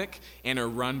nomadic and are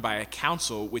run by a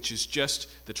council, which is just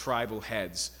the tribal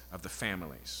heads of the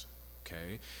families.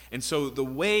 Okay? And so the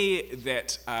way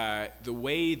that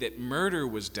murder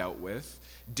was dealt with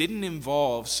didn't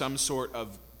involve some sort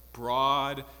of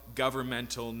broad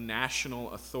governmental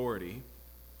national authority,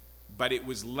 but it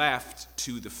was left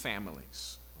to the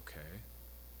families. Okay?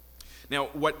 Now,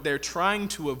 what they're trying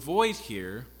to avoid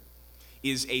here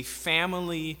is a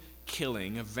family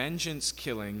killing, a vengeance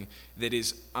killing that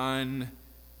is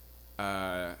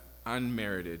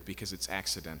unmerited because it's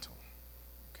accidental.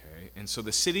 Okay? And so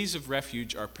the cities of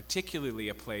refuge are particularly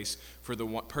a place for the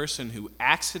person who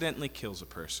accidentally kills a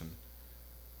person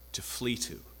to flee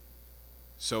to,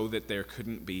 so that there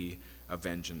couldn't be a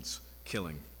vengeance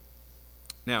killing.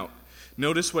 Now,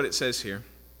 notice what it says here,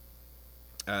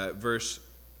 verse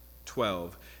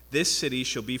 12. This city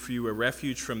shall be for you a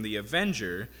refuge from the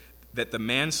avenger, that the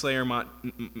manslayer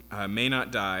may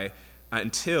not die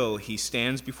until he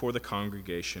stands before the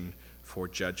congregation for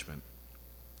judgment.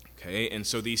 Okay, and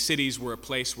so these cities were a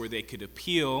place where they could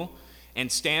appeal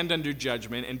and stand under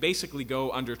judgment and basically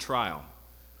go under trial.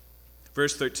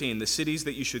 Verse 13, the cities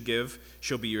that you should give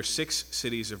shall be your 6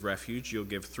 cities of refuge. You'll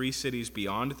give 3 cities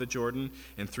beyond the Jordan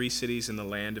and 3 cities in the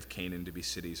land of Canaan to be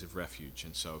cities of refuge.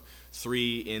 And so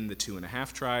 3 in the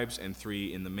 2.5 tribes and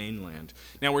 3 in the mainland.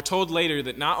 Now we're told later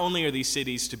that not only are these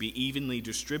cities to be evenly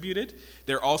distributed,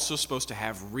 they're also supposed to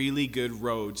have really good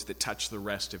roads that touch the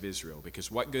rest of Israel.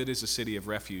 Because what good is a city of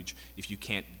refuge if you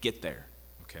can't get there?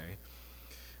 Okay?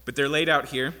 But they're laid out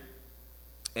here.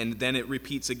 And then it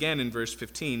repeats again in verse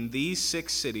 15, these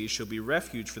 6 cities shall be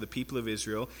refuge for the people of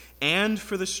Israel, and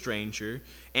for the stranger,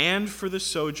 and for the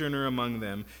sojourner among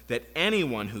them, that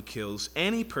anyone who kills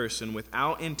any person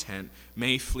without intent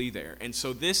may flee there. And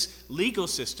so this legal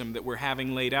system that we're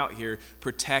having laid out here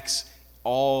protects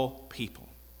all people,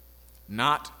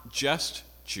 not just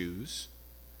Jews,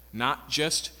 not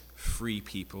just free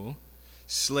people,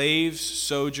 slaves,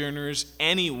 sojourners,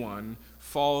 anyone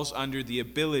falls under the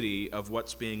ability of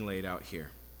what's being laid out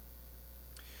here.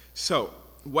 So,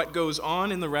 what goes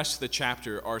on in the rest of the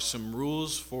chapter are some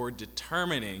rules for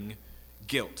determining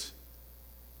guilt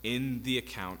in the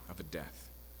account of a death.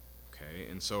 Okay,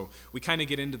 and so we kind of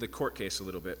get into the court case a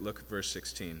little bit. Look at verse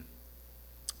 16.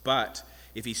 But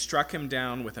if he struck him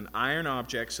down with an iron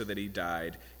object so that he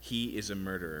died, he is a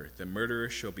murderer. The murderer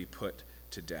shall be put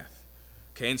to death.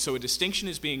 Okay, and so a distinction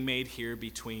is being made here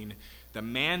between the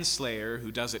manslayer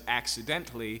who does it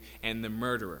accidentally and the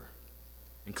murderer.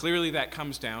 And clearly that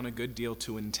comes down a good deal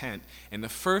to intent. And the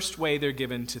first way they're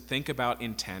given to think about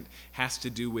intent has to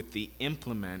do with the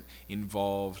implement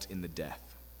involved in the death.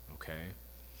 Okay?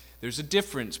 There's a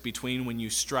difference between when you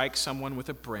strike someone with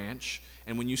a branch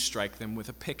and when you strike them with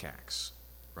a pickaxe,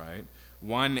 right?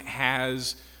 One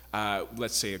has,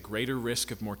 let's say, a greater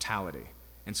risk of mortality.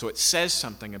 And so it says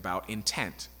something about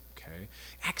intent, okay?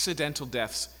 Accidental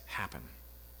deaths happen.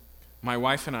 My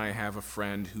wife and I have a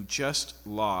friend who just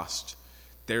lost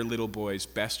their little boy's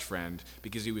best friend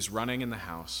because he was running in the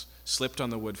house, slipped on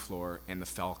the wood floor, and the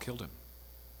fall killed him.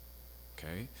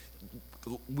 Okay?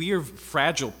 We are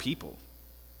fragile people.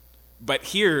 But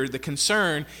here, the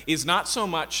concern is not so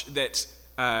much that,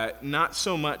 about,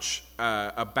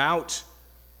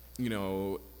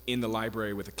 in the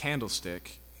library with a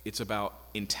candlestick. It's about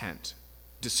intent,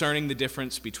 discerning the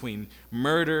difference between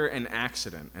murder and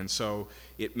accident. And so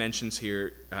it mentions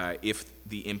here, if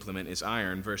the implement is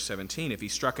iron, verse 17, if he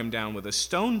struck him down with a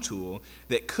stone tool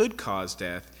that could cause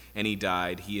death, and he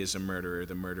died, he is a murderer.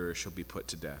 The murderer shall be put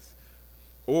to death.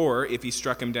 Or if he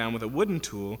struck him down with a wooden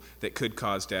tool that could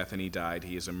cause death, and he died,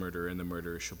 he is a murderer, and the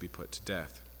murderer shall be put to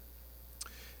death.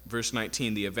 Verse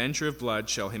 19, the avenger of blood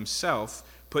shall himself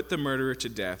put the murderer to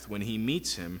death. When he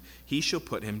meets him, he shall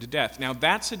put him to death. Now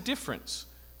that's a difference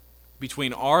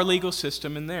between our legal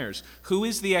system and theirs. Who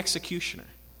is the executioner?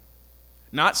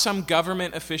 Not some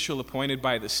government official appointed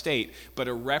by the state, but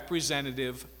a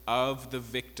representative of the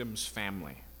victim's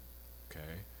family.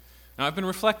 Okay. Now I've been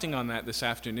reflecting on that this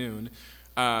afternoon,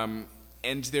 and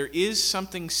there is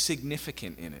something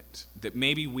significant in it that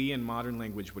maybe we in modern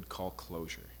language would call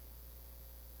closure.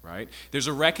 Right? There's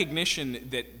a recognition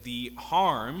that the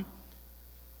harm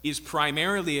is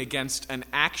primarily against an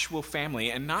actual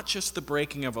family and not just the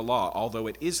breaking of a law, although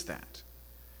it is that.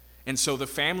 And so the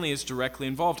family is directly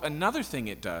involved. Another thing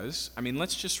it does,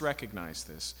 let's just recognize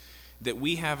this, that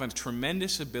we have a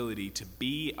tremendous ability to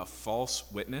be a false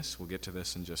witness. We'll get to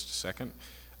this in just a second.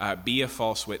 Be a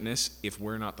false witness if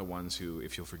we're not the ones who,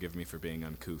 if you'll forgive me for being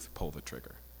uncouth, pull the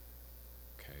trigger.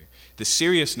 The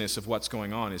seriousness of what's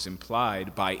going on is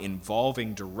implied by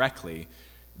involving directly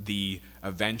the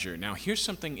avenger. Now, here's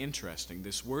something interesting.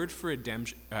 This word for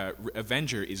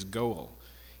avenger is goel.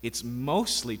 It's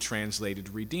mostly translated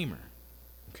redeemer.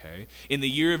 Okay? In the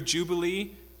year of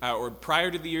Jubilee, or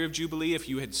prior to the year of Jubilee, if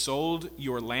you had sold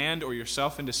your land or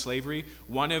yourself into slavery,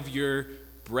 one of your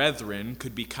brethren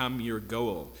could become your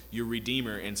goel, your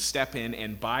redeemer, and step in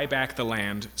and buy back the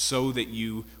land so that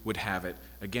you would have it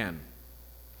again.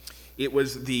 It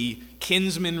was the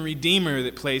kinsman redeemer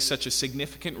that plays such a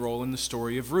significant role in the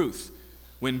story of Ruth,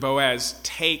 when Boaz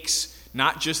takes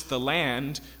not just the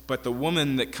land, but the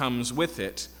woman that comes with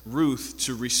it, Ruth,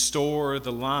 to restore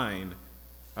the line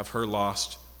of her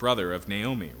lost brother, of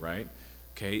Naomi, right?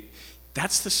 Okay,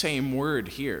 that's the same word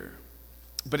here,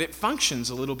 but it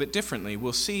functions a little bit differently.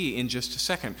 We'll see in just a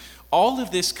second. All of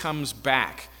this comes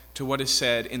back to what is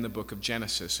said in the book of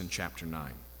Genesis in chapter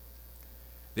 9.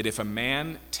 That if a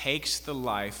man takes the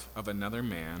life of another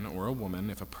man or a woman,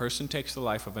 if a person takes the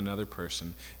life of another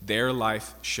person, their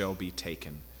life shall be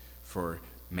taken, for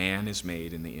man is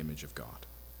made in the image of God.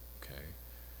 Okay,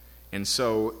 and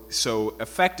so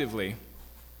effectively,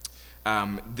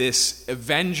 this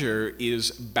avenger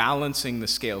is balancing the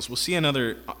scales. We'll see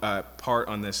another part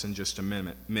on this in just a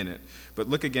minute. But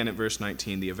look again at verse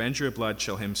 19. The avenger of blood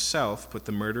shall himself put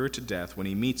the murderer to death. When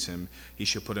he meets him, he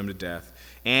shall put him to death.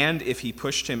 And if he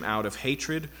pushed him out of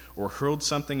hatred or hurled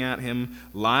something at him,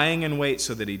 lying in wait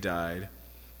so that he died.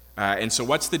 And so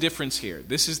what's the difference here?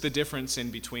 This is the difference in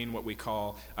between what we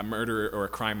call a murder or a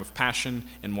crime of passion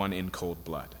and one in cold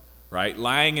blood. Right?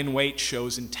 Lying in wait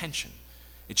shows intention.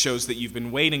 It shows that you've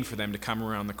been waiting for them to come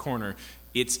around the corner.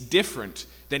 It's different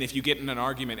than if you get in an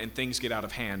argument and things get out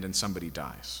of hand and somebody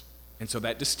dies. And so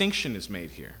that distinction is made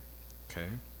here. Okay?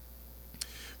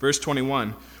 Verse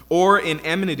 21, or in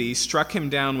enmity struck him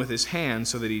down with his hand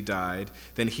so that he died.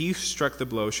 Then he who struck the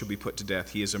blow shall be put to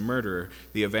death. He is a murderer.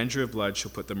 The avenger of blood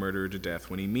shall put the murderer to death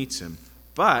when he meets him.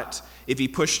 But if he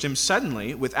pushed him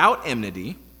suddenly without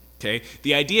enmity, okay,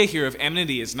 the idea here of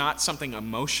enmity is not something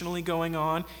emotionally going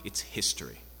on, it's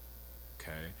history.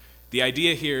 Okay? The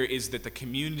idea here is that the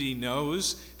community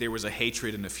knows there was a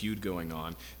hatred and a feud going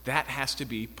on. That has to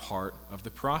be part of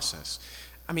the process.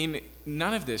 I mean,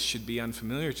 none of this should be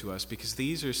unfamiliar to us because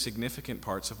these are significant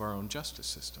parts of our own justice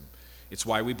system. It's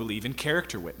why we believe in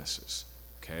character witnesses.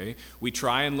 Okay? We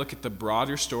try and look at the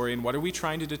broader story, and what are we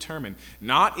trying to determine?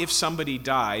 Not if somebody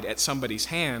died at somebody's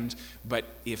hand, but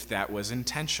if that was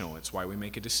intentional. It's why we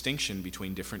make a distinction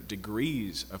between different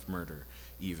degrees of murder,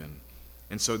 even.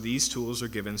 And so these tools are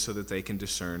given so that they can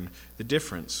discern the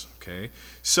difference. Okay?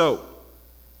 So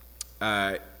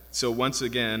once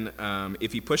again,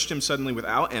 if he pushed him suddenly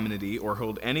without enmity, or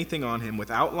hurled anything on him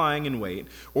without lying in wait,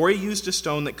 or he used a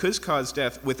stone that could cause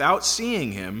death without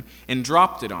seeing him and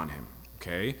dropped it on him.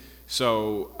 Okay?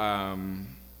 So,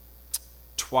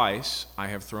 twice I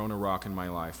have thrown a rock in my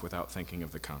life without thinking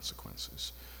of the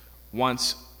consequences.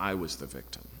 Once I was the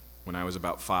victim. When I was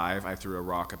about 5, I threw a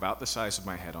rock about the size of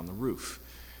my head on the roof.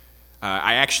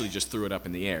 I actually just threw it up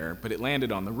in the air, but it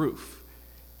landed on the roof.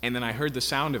 And then I heard the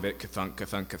sound of it, ka-thunk,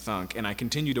 ka-thunk, ka-thunk, and I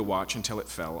continued to watch until it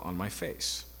fell on my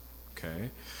face.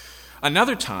 Okay?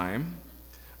 Another time,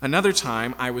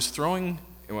 I was throwing,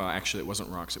 well, actually it wasn't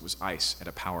rocks, it was ice at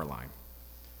a power line.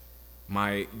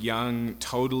 My young,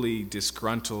 totally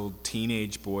disgruntled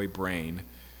teenage boy brain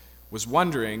was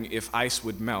wondering if ice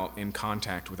would melt in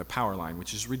contact with a power line,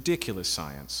 which is ridiculous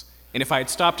science. And if I had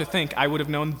stopped to think, I would have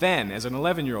known then, as an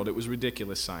 11-year-old, it was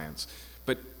ridiculous science.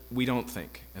 But we don't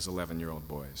think as 11-year-old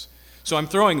boys. So I'm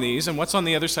throwing these, and what's on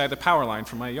the other side of the power line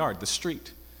from my yard? The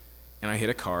street. And I hit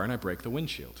a car and I break the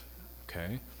windshield.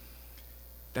 Okay?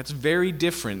 That's very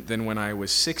different than when I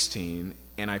was 16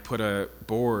 and I put a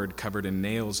board covered in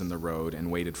nails in the road and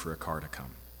waited for a car to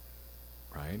come.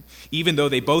 Right? Even though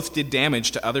they both did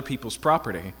damage to other people's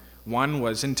property, one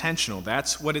was intentional.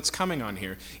 That's what it's coming on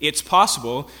here. It's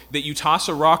possible that you toss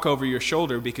a rock over your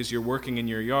shoulder because you're working in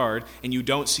your yard and you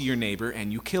don't see your neighbor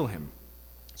and you kill him.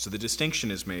 So the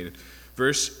distinction is made.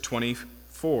 Verse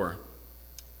 24.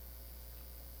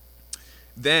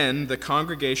 Then the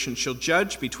congregation shall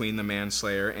judge between the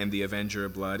manslayer and the avenger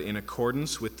of blood in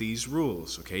accordance with these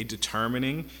rules, okay,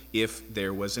 determining if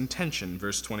there was intention.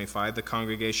 Verse 25, the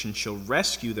congregation shall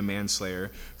rescue the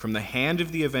manslayer from the hand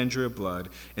of the avenger of blood,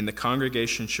 and the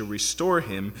congregation shall restore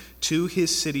him to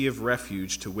his city of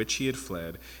refuge to which he had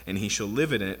fled, and he shall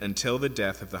live in it until the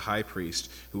death of the high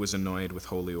priest who was anointed with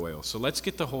holy oil. So let's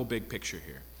get the whole big picture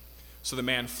here. So the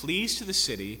man flees to the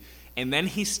city, and then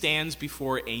he stands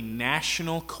before a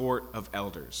national court of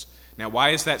elders. Now, why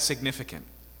is that significant?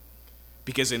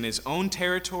 Because in his own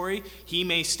territory, he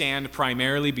may stand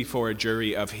primarily before a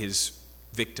jury of his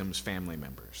victim's family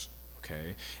members.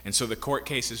 Okay? And so the court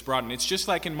case is brought, and it's just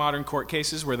like in modern court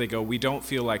cases where they go, we don't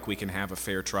feel like we can have a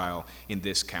fair trial in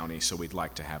this county, so we'd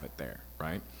like to have it there.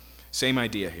 Right? Same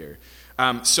idea here.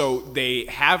 So they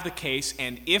have the case,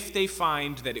 and if they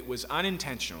find that it was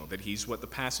unintentional, that he's what the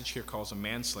passage here calls a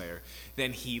manslayer,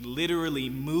 then he literally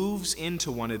moves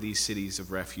into one of these cities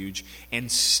of refuge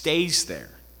and stays there.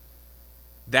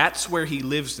 That's where he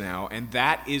lives now, and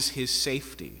that is his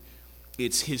safety.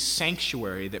 It's his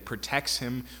sanctuary that protects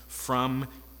him from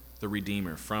the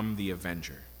Redeemer, from the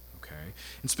Avenger. Okay?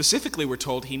 And specifically, we're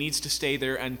told he needs to stay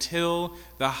there until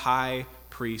the high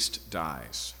priest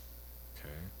dies.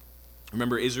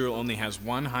 Remember, Israel only has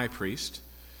one high priest,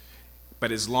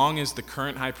 but as long as the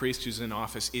current high priest who's in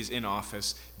office is in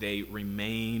office, they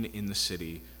remain in the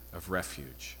city of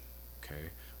refuge. Okay,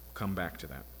 we'll come back to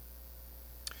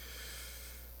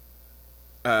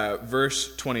that.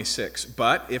 Verse 26,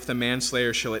 but if the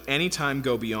manslayer shall at any time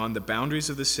go beyond the boundaries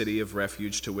of the city of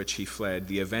refuge to which he fled,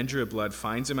 the avenger of blood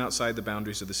finds him outside the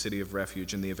boundaries of the city of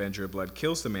refuge, and the avenger of blood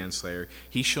kills the manslayer,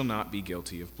 he shall not be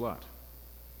guilty of blood.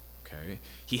 Okay.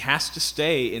 He has to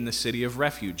stay in the city of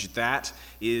refuge. That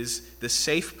is the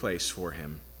safe place for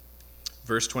him.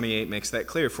 Verse 28 makes that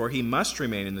clear. For he must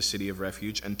remain in the city of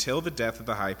refuge until the death of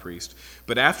the high priest.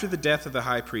 But after the death of the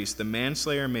high priest, the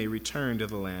manslayer may return to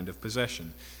the land of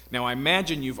possession. Now, I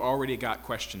imagine you've already got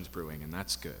questions brewing, and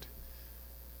that's good.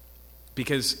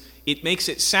 Because it makes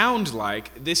it sound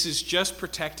like this is just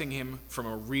protecting him from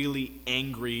a really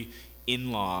angry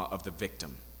in-law of the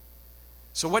victim.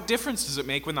 So what difference does it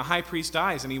make when the high priest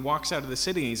dies and he walks out of the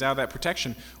city and he's out of that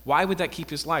protection? Why would that keep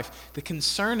his life? The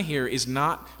concern here is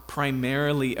not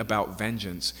primarily about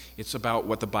vengeance. It's about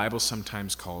what the Bible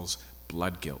sometimes calls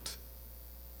blood guilt.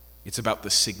 It's about the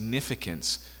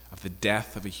significance of the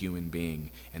death of a human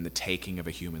being and the taking of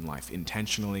a human life,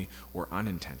 intentionally or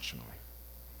unintentionally.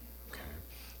 Okay.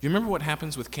 You remember what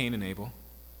happens with Cain and Abel?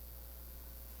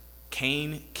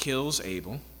 Cain kills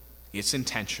Abel. It's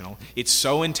intentional. It's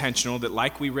so intentional that,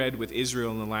 like we read with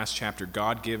Israel in the last chapter,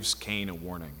 God gives Cain a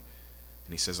warning.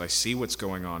 And he says, I see what's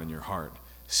going on in your heart.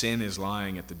 Sin is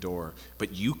lying at the door,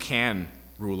 but you can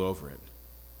rule over it.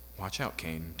 Watch out,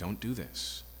 Cain. Don't do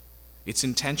this. It's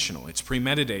intentional. It's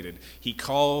premeditated. He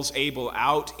calls Abel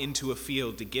out into a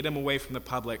field to get him away from the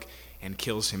public and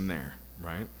kills him there,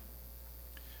 right?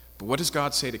 But what does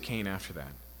God say to Cain after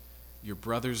that? Your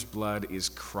brother's blood is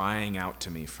crying out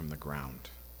to me from the ground.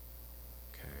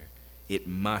 Okay? It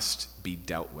must be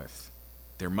dealt with.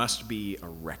 There must be a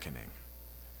reckoning.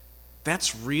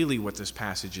 That's really what this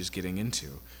passage is getting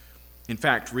into. In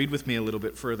fact, read with me a little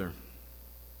bit further.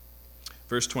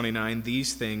 Verse 29,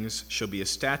 these things shall be a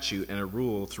statute and a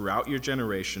rule throughout your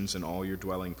generations and all your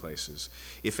dwelling places.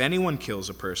 If anyone kills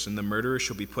a person, the murderer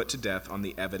shall be put to death on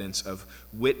the evidence of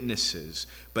witnesses,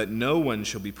 but no one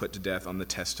shall be put to death on the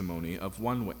testimony of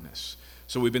one witness.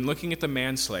 So we've been looking at the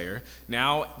manslayer,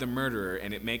 now the murderer,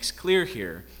 and it makes clear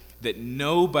here that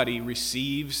nobody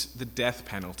receives the death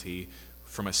penalty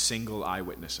from a single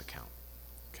eyewitness account.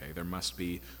 Okay, there must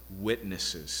be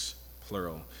witnesses,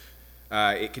 plural.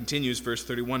 It continues, verse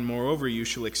 31, moreover, you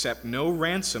shall accept no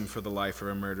ransom for the life of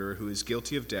a murderer who is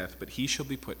guilty of death, but he shall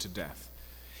be put to death.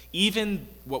 Even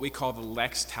what we call the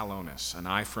lex talionis, an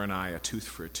eye for an eye, a tooth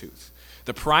for a tooth.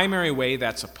 The primary way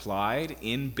that's applied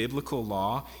in biblical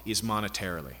law is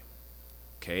monetarily.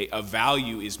 Okay, a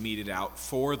value is meted out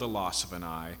for the loss of an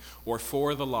eye or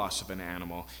for the loss of an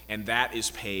animal, and that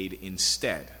is paid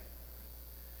instead.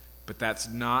 But that's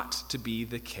not to be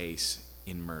the case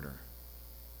in murder.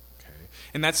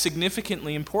 And that's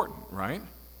significantly important, right?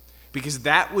 Because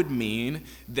that would mean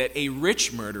that a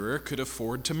rich murderer could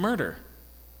afford to murder.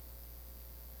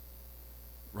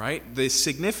 Right? The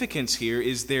significance here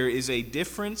is there is a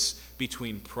difference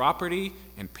between property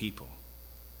and people.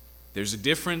 There's a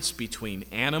difference between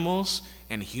animals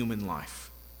and human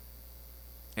life.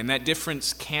 And that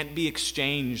difference can't be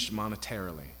exchanged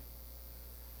monetarily.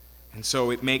 And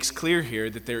so it makes clear here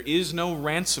that there is no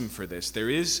ransom for this. There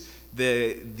is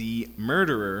the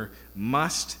murderer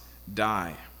must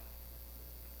die.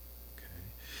 Okay.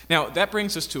 Now, that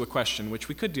brings us to a question which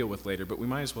we could deal with later, but we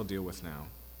might as well deal with now.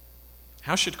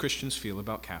 How should Christians feel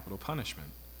about capital punishment?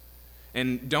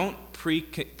 And don't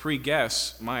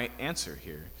pre-guess my answer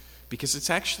here, because it's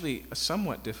actually a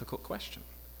somewhat difficult question.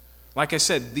 Like I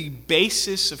said, the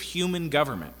basis of human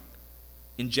government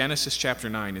in Genesis chapter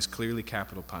 9 is clearly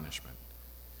capital punishment.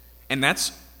 And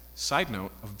that's, side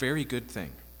note, a very good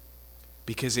thing.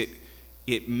 Because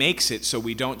it makes it so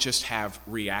we don't just have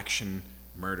reaction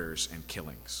murders and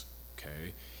killings.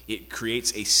 Okay? It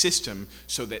creates a system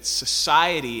so that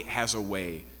society has a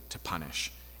way to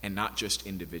punish and not just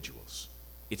individuals.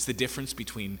 It's the difference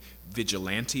between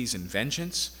vigilantes and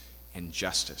vengeance and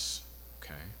justice.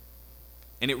 Okay?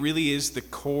 And it really is the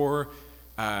core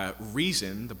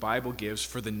reason the Bible gives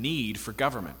for the need for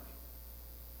government.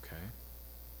 Okay?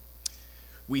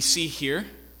 We see here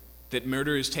that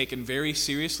murder is taken very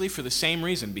seriously for the same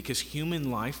reason, because human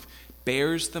life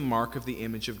bears the mark of the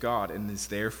image of God and is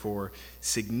therefore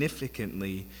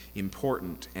significantly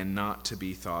important and not to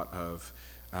be thought of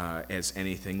as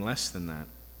anything less than that.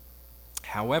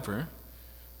 However,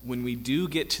 when we do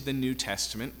get to the New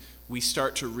Testament, we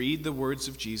start to read the words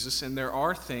of Jesus, and there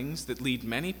are things that lead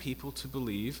many people to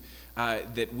believe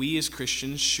that we as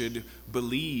Christians should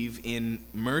believe in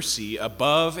mercy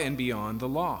above and beyond the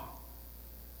law.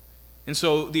 And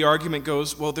so the argument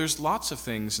goes, well, there's lots of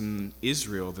things in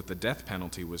Israel that the death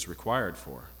penalty was required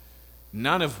for,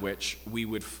 none of which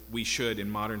we should in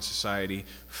modern society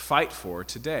fight for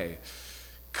today.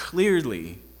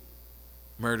 Clearly,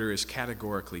 murder is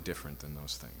categorically different than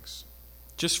those things.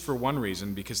 Just for one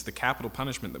reason, because the capital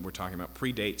punishment that we're talking about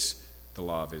predates the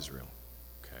law of Israel.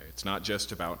 Okay, it's not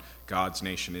just about God's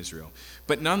nation Israel.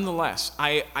 But nonetheless,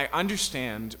 I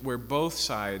understand where both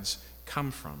sides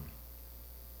come from.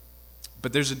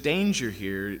 But there's a danger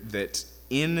here that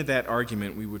in that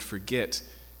argument we would forget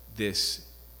this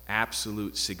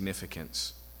absolute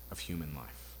significance of human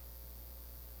life.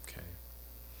 Okay.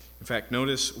 In fact,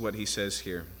 notice what he says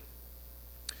here.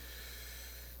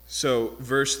 So,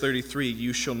 verse 33,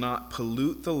 you shall not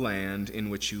pollute the land in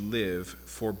which you live,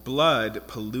 for blood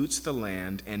pollutes the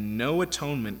land, and no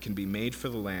atonement can be made for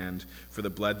the land for the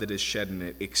blood that is shed in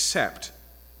it, except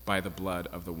by the blood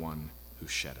of the one who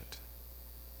shed it.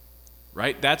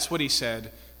 Right? That's what he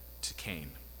said to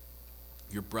Cain.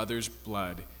 Your brother's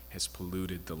blood has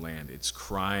polluted the land. It's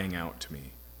crying out to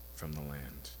me from the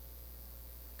land.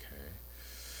 Okay.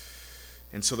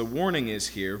 And so the warning is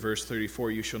here, verse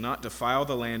 34, you shall not defile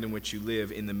the land in which you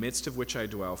live, in the midst of which I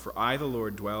dwell, for I, the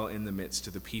Lord, dwell in the midst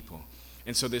of the people.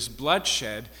 And so this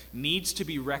bloodshed needs to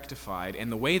be rectified, and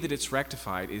the way that it's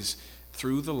rectified is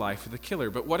through the life of the killer.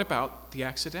 But what about the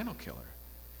accidental killer?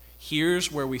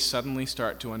 Here's where we suddenly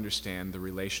start to understand the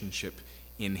relationship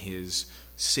in his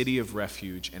city of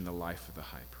refuge and the life of the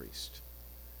high priest.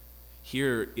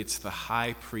 Here, it's the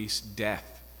high priest's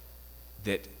death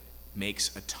that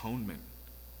makes atonement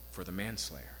for the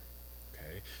manslayer.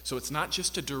 Okay? So it's not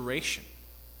just a duration.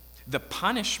 The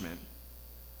punishment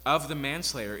of the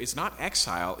manslayer is not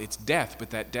exile, it's death, but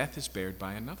that death is bared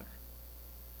by another.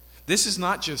 This is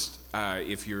not just,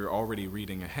 if you're already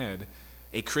reading ahead,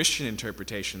 a Christian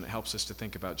interpretation that helps us to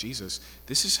think about Jesus.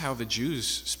 This is how the Jews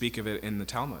speak of it in the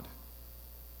Talmud.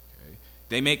 Okay?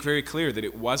 They make very clear that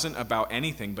it wasn't about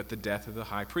anything but the death of the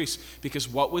high priest. Because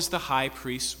what was the high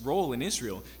priest's role in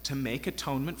Israel? To make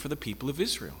atonement for the people of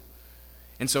Israel.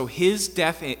 And so his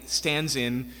death stands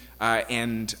in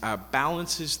and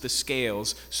balances the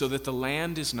scales so that the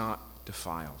land is not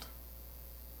defiled.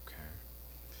 Okay.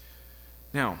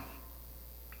 Now,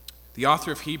 the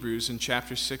author of Hebrews in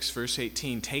chapter 6, verse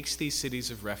 18, takes these cities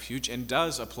of refuge and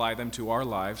does apply them to our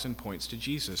lives and points to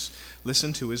Jesus.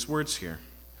 Listen to his words here.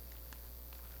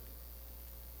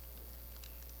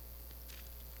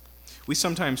 We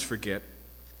sometimes forget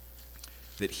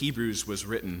that Hebrews was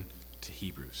written to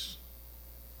Hebrews,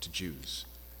 to Jews.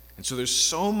 And so there's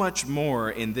so much more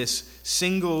in this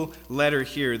single letter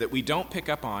here that we don't pick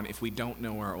up on if we don't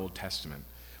know our Old Testament.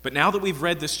 But now that we've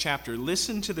read this chapter,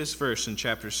 listen to this verse in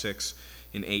chapter 6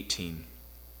 in 18.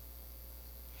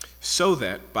 So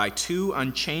that by two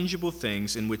unchangeable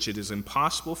things in which it is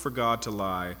impossible for God to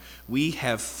lie, we who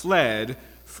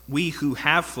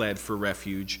have fled for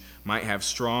refuge might have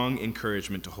strong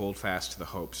encouragement to hold fast to the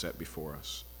hope set before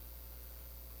us.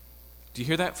 Do you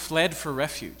hear that? Fled for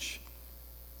refuge.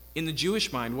 In the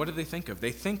Jewish mind, what do they think of?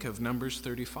 They think of Numbers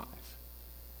 35.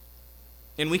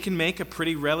 And we can make a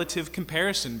pretty relative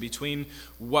comparison between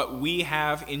what we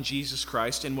have in Jesus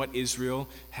Christ and what Israel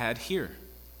had here.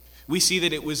 We see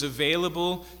that it was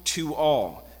available to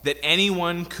all, that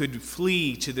anyone could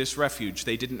flee to this refuge.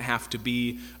 They didn't have to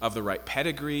be of the right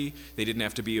pedigree. They didn't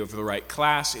have to be of the right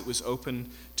class. It was open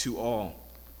to all.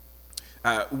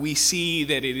 We see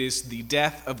that it is the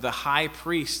death of the high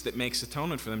priest that makes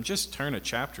atonement for them. Just turn a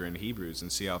chapter in Hebrews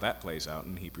and see how that plays out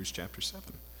in Hebrews chapter 7.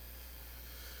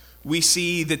 We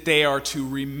see that they are to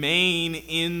remain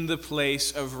in the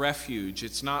place of refuge.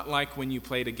 It's not like when you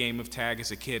played a game of tag as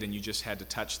a kid and you just had to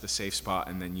touch the safe spot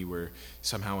and then you were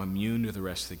somehow immune to the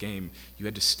rest of the game. You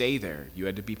had to stay there. You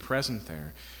had to be present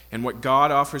there. And what God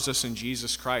offers us in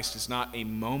Jesus Christ is not a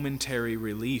momentary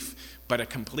relief, but a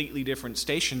completely different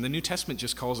station. The New Testament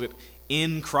just calls it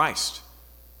in Christ.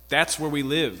 That's where we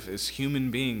live as human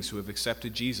beings who have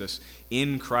accepted Jesus,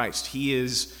 in Christ. He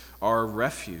is our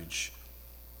refuge.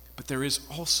 But there is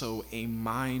also a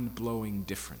mind-blowing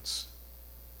difference.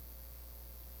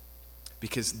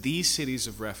 Because these cities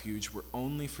of refuge were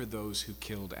only for those who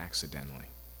killed accidentally.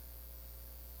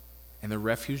 And the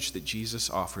refuge that Jesus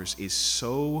offers is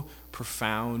so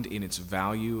profound in its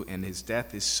value, and his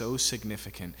death is so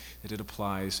significant that it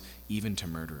applies even to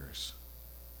murderers.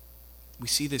 We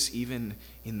see this even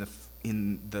in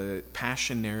the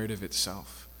passion narrative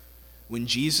itself. When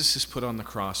Jesus is put on the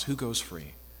cross, who goes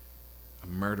free? A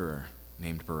murderer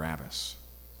named Barabbas.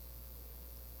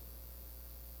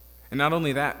 And not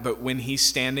only that, but when he's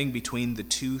standing between the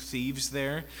two thieves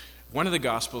there, one of the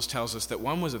Gospels tells us that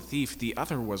one was a thief, the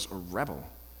other was a rebel,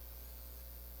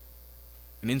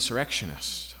 an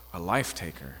insurrectionist, a life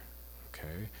taker,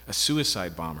 okay? A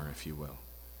suicide bomber, if you will.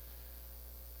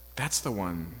 That's the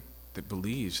one that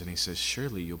believes, and he says,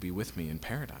 surely you'll be with me in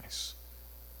paradise.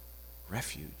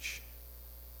 Refuge.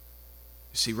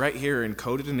 You see, right here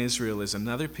encoded in Israel is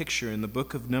another picture in the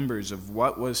book of Numbers of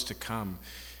what was to come.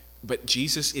 But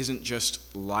Jesus isn't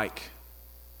just like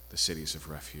the cities of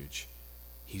refuge.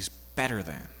 He's better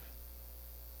than.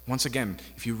 Once again,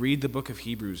 if you read the book of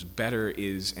Hebrews, better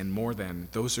is and more than,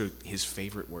 those are his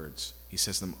favorite words. He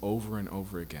says them over and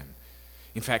over again.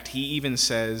 In fact, he even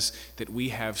says that we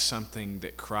have something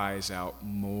that cries out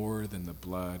more than the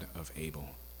blood of Abel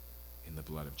in the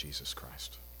blood of Jesus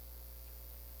Christ.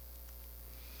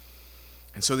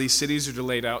 And so these cities are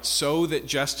laid out so that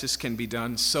justice can be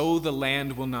done, so the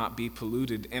land will not be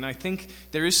polluted. And I think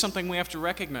there is something we have to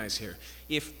recognize here.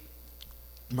 If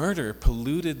murder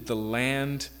polluted the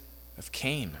land of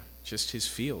Cain, just his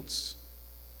fields,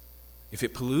 if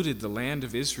it polluted the land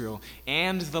of Israel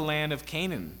and the land of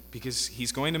Canaan, because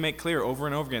he's going to make clear over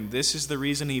and over again, this is the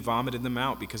reason he vomited them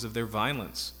out, because of their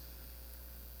violence.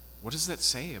 What does that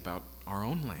say about our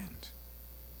own land?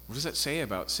 What does that say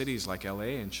about cities like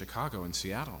LA and Chicago and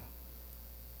Seattle?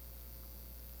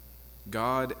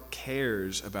 God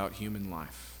cares about human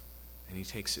life, and he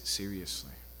takes it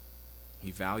seriously.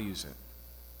 He values it.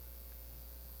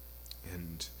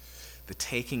 And the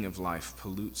taking of life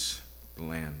pollutes the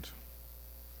land.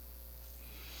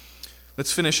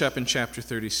 Let's finish up in chapter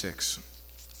 36.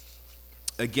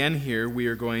 Again here, we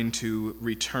are going to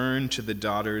return to the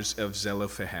daughters of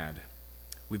Zelophehad.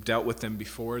 We've dealt with them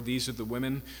before. These are the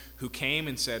women who came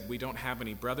and said, we don't have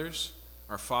any brothers.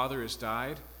 Our father has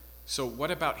died. So what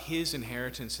about his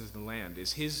inheritance of the land?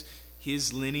 Is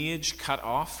his lineage cut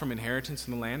off from inheritance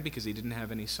in the land because he didn't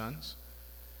have any sons?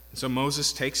 And so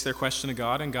Moses takes their question to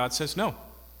God, and God says, no.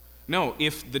 No,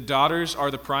 if the daughters are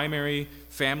the primary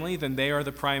family, then they are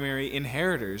the primary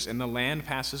inheritors, and the land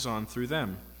passes on through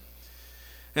them.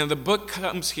 Now, the book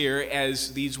comes here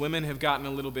as these women have gotten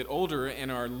a little bit older and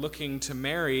are looking to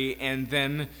marry, and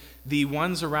then the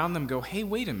ones around them go, hey,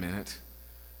 wait a minute.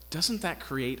 Doesn't that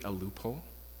create a loophole?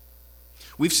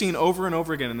 We've seen over and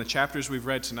over again in the chapters we've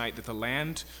read tonight that the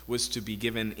land was to be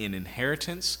given in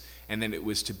inheritance, and then it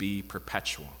was to be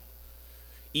perpetual.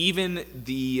 Even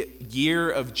the year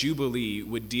of Jubilee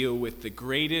would deal with the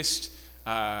greatest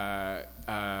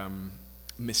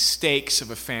mistakes of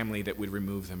a family that would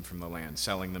remove them from the land,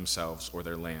 selling themselves or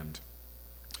their land.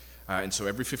 And so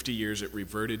every 50 years it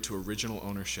reverted to original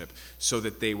ownership so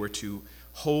that they were to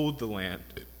hold the land,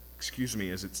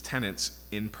 as its tenants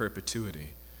in perpetuity.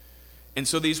 And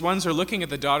so these ones are looking at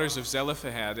the daughters of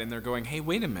Zelophehad and they're going, hey,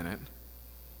 wait a minute.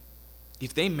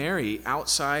 If they marry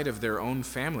outside of their own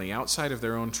family, outside of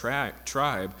their own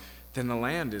tribe, then the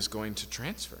land is going to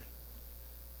transfer.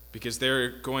 Because they're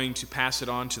going to pass it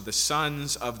on to the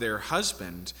sons of their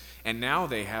husband, and now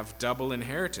they have double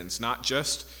inheritance, not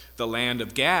just the land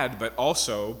of Gad, but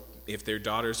also, if they're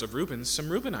daughters of Reuben, some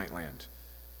Reubenite land.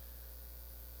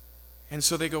 And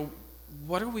so they go,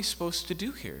 what are we supposed to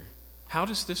do here? How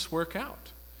does this work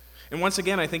out? And once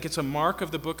again, I think it's a mark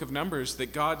of the book of Numbers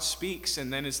that God speaks,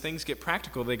 and then as things get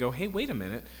practical, they go, hey, wait a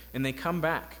minute, and they come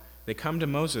back. They come to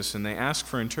Moses, and they ask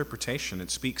for interpretation.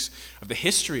 It speaks of the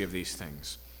history of these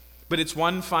things. But it's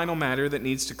one final matter that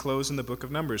needs to close in the book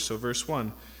of Numbers. So verse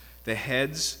 1, the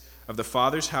heads of the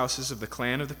fathers' houses of the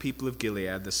clan of the people of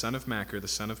Gilead, the son of Machir, the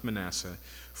son of Manasseh,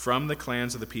 from the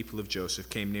clans of the people of Joseph,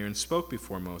 came near and spoke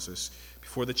before Moses,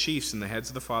 before the chiefs and the heads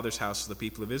of the fathers' houses of the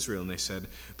people of Israel. And they said,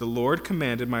 the Lord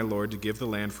commanded my Lord to give the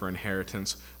land for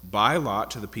inheritance by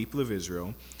lot to the people of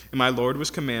Israel. And my Lord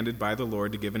was commanded by the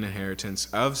Lord to give an inheritance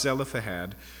of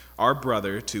Zelophehad, our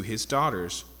brother, to his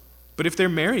daughters. But if they're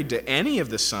married to any of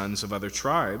the sons of other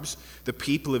tribes, the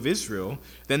people of Israel,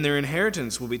 then their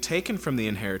inheritance will be taken from the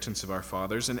inheritance of our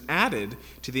fathers and added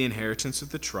to the inheritance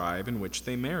of the tribe in which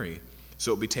they marry.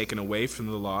 So it will be taken away from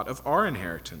the lot of our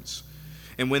inheritance.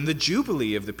 And when the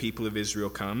Jubilee of the people of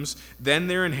Israel comes, then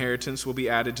their inheritance will be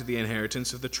added to the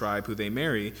inheritance of the tribe who they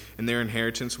marry, and their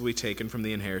inheritance will be taken from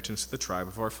the inheritance of the tribe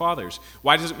of our fathers.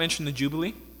 Why does it mention the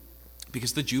Jubilee?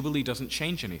 Because the Jubilee doesn't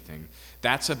change anything.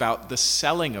 That's about the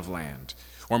selling of land,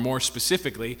 or more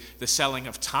specifically, the selling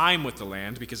of time with the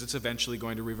land, because it's eventually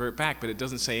going to revert back, but it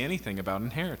doesn't say anything about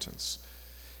inheritance.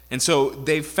 And so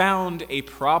they've found a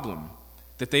problem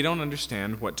that they don't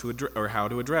understand what to or how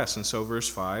to address. And so verse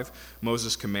 5,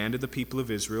 Moses commanded the people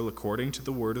of Israel according to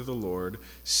the word of the Lord,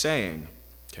 saying,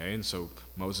 okay, and so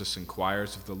Moses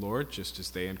inquires of the Lord, just as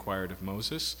they inquired of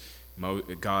Moses.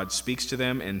 God speaks to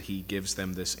them, and he gives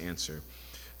them this answer.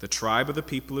 The tribe of the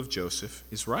people of Joseph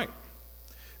is right.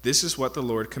 This is what the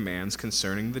Lord commands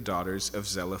concerning the daughters of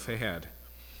Zelophehad.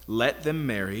 Let them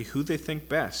marry who they think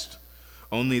best.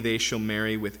 Only they shall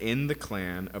marry within the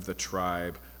clan of the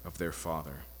tribe of their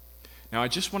father. Now, I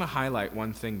just want to highlight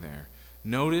one thing there.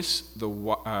 Notice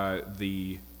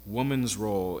the woman's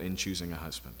role in choosing a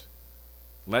husband.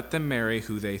 Let them marry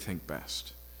who they think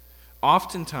best.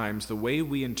 Oftentimes, the way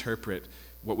we interpret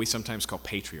what we sometimes call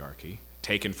patriarchy,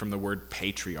 taken from the word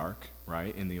patriarch,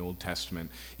 right, in the Old Testament,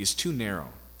 is too narrow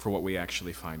for what we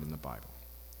actually find in the Bible.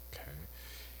 Okay.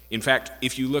 In fact,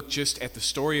 if you look just at the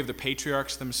story of the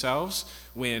patriarchs themselves,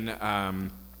 when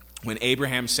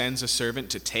Abraham sends a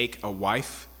servant to take a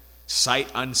wife,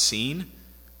 sight unseen,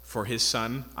 for his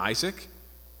son Isaac,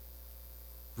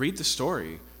 read the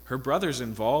story. Her brother's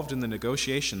involved in the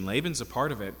negotiation. Laban's a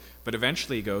part of it, but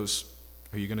eventually he goes,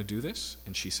 are you going to do this?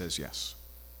 And she says yes.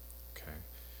 Okay.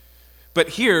 But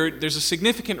here, there's a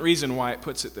significant reason why it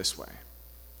puts it this way.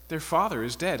 Their father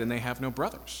is dead and they have no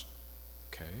brothers.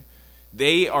 Okay.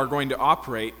 They are going to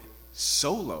operate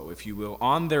solo, if you will,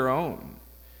 on their own.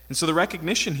 And so the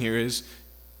recognition here is,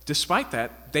 despite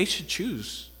that, they should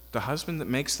choose the husband that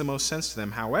makes the most sense to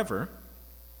them. However,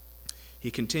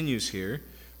 he continues here,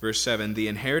 verse 7, the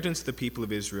inheritance of the people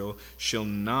of Israel shall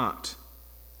not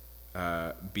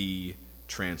be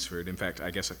transferred. In fact, I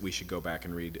guess we should go back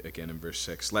and read again in verse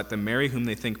 6. Let them marry whom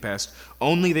they think best,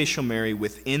 only they shall marry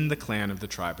within the clan of the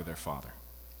tribe of their father.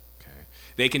 Okay?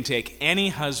 They can take any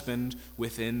husband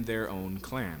within their own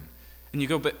clan. And you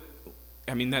go, but,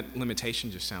 I mean, that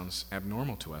limitation just sounds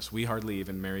abnormal to us. We hardly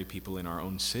even marry people in our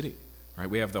own city. Right?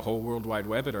 We have the whole World Wide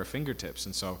Web at our fingertips,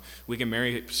 and so we can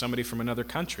marry somebody from another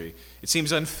country. It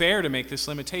seems unfair to make this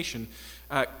limitation.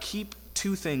 Keep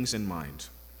two things in mind.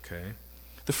 Okay?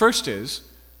 The first is,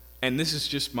 and this is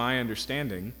just my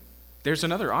understanding, there's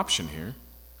another option here.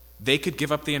 They could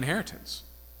give up the inheritance.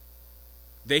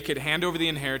 They could hand over the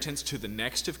inheritance to the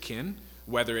next of kin,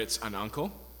 whether it's an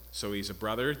uncle, so he's a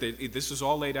brother. This was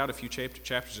all laid out a few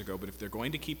chapters ago, but if they're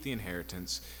going to keep the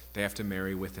inheritance, they have to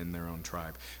marry within their own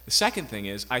tribe. The second thing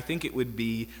is, I think it would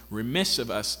be remiss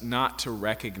of us not to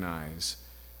recognize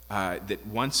that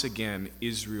once again,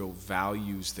 Israel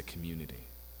values the community.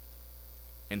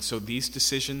 And so these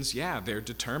decisions, they're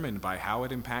determined by how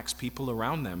it impacts people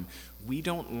around them. We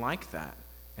don't like that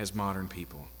as modern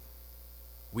people.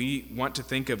 We want to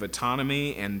think of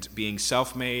autonomy and being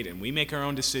self-made, and we make our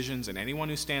own decisions, and anyone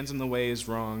who stands in the way is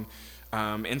wrong.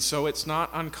 And so it's not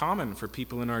uncommon for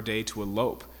people in our day to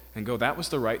elope and go, that was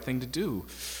the right thing to do.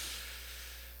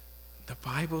 The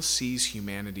Bible sees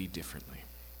humanity differently.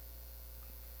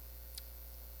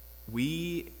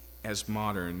 We, as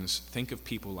moderns, think of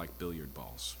people like billiard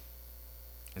balls.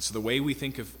 And so the way we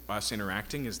think of us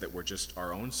interacting is that we're just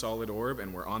our own solid orb,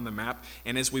 and we're on the map,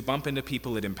 and as we bump into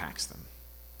people, it impacts them.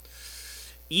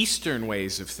 Eastern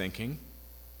ways of thinking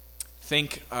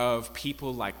think of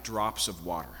people like drops of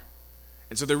water.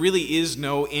 And so there really is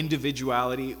no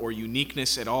individuality or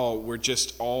uniqueness at all. We're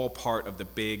just all part of the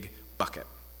big bucket,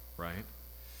 right?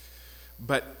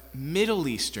 But Middle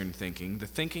Eastern thinking, the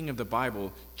thinking of the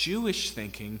Bible, Jewish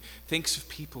thinking, thinks of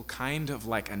people kind of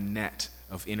like a net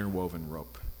of interwoven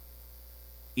rope.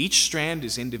 Each strand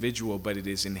is individual, but it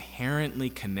is inherently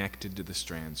connected to the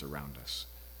strands around us.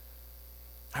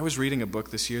 I was reading a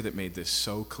book this year that made this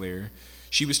so clear.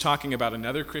 She was talking about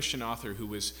another Christian author who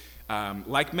was,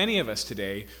 like many of us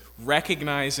today,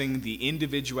 recognizing the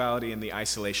individuality and the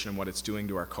isolation and what it's doing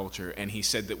to our culture, and he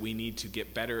said that we need to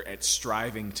get better at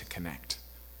striving to connect.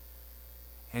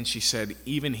 And she said,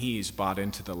 even he's bought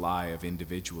into the lie of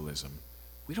individualism.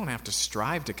 We don't have to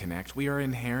strive to connect. We are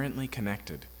inherently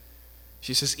connected.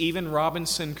 She says, even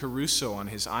Robinson Crusoe on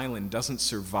his island doesn't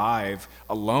survive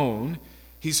alone.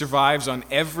 He survives on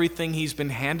everything he's been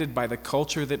handed by the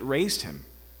culture that raised him.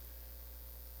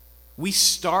 We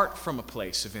start from a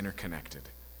place of interconnected.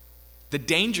 The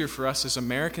danger for us as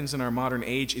Americans in our modern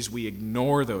age is we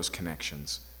ignore those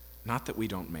connections, not that we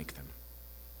don't make them.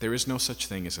 There is no such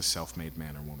thing as a self-made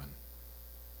man or woman.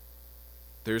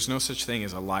 There is no such thing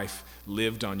as a life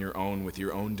lived on your own with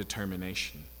your own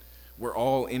determination. We're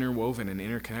all interwoven and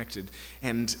interconnected,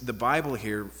 and the Bible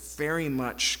here very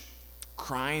much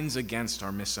cries against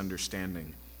our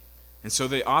misunderstanding. And so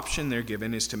the option they're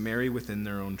given is to marry within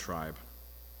their own tribe.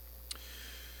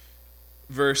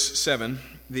 Verse 7,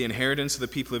 the inheritance of the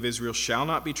people of Israel shall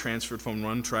not be transferred from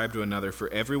one tribe to another, for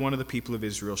every one of the people of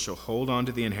Israel shall hold on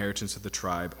to the inheritance of the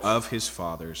tribe of his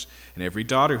fathers, and every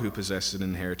daughter who possesses an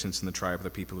inheritance in the tribe of the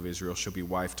people of Israel shall be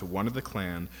wife to one of the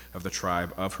clan of the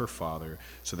tribe of her father,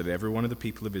 so that every one of the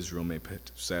people of Israel may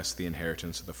possess the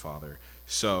inheritance of the father.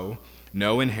 So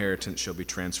no inheritance shall be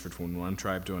transferred from one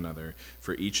tribe to another,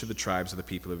 for each of the tribes of the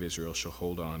people of Israel shall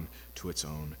hold on to its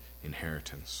own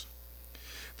inheritance.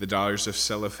 The daughters of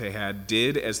Zelophehad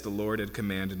did as the Lord had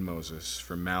commanded Moses.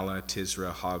 For Mahlah,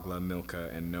 Tisra, Hoglah, Milcah,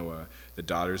 and Noah, the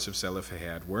daughters of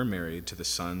Zelophehad, were married to the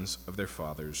sons of their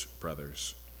father's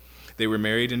brothers. They were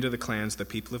married into the clans of the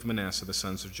people of Manasseh, the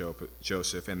sons of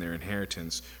Joseph, and their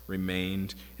inheritance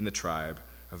remained in the tribe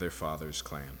of their father's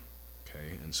clan.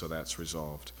 Okay, and so that's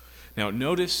resolved. Now,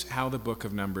 notice how the book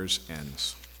of Numbers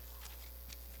ends.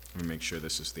 Let me make sure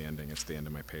this is the ending. It's the end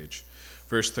of my page.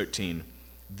 Verse 13.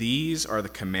 These are the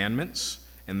commandments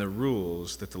and the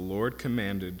rules that the Lord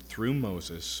commanded through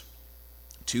Moses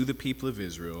to the people of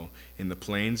Israel in the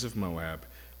plains of Moab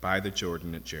by the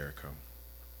Jordan at Jericho.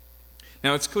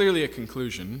 Now, it's clearly a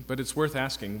conclusion, but it's worth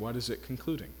asking, what is it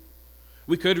concluding?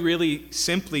 We could really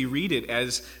simply read it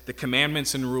as the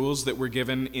commandments and rules that were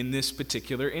given in this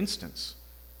particular instance.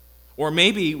 Or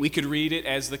maybe we could read it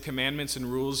as the commandments and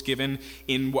rules given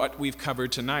in what we've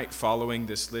covered tonight, following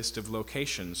this list of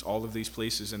locations, all of these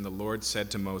places. And the Lord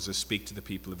said to Moses, speak to the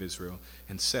people of Israel,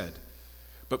 and said.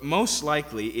 But most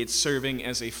likely it's serving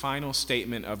as a final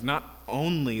statement of not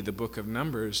only the book of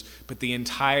Numbers, but the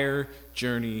entire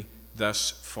journey thus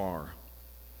far.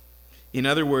 In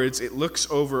other words, it looks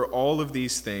over all of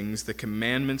these things, the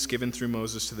commandments given through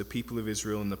Moses to the people of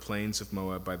Israel in the plains of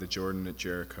Moab by the Jordan at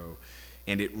Jericho,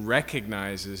 and it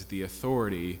recognizes the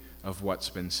authority of what's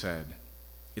been said.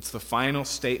 It's the final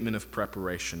statement of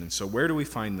preparation. And so where do we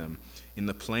find them? In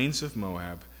the plains of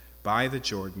Moab, by the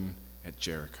Jordan at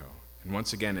Jericho. And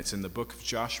once again, it's in the book of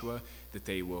Joshua that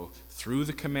they will, through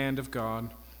the command of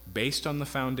God, based on the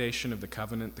foundation of the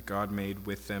covenant that God made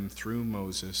with them through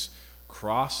Moses,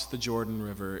 cross the Jordan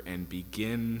River and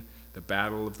begin the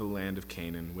battle of the land of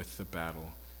Canaan with the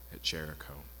battle at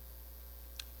Jericho.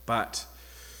 But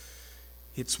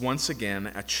it's once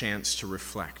again a chance to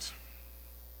reflect.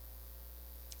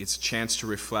 It's a chance to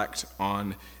reflect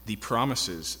on the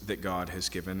promises that God has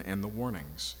given and the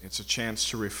warnings. It's a chance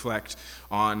to reflect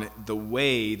on the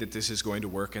way that this is going to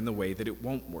work and the way that it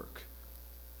won't work.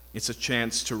 It's a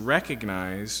chance to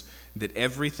recognize that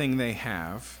everything they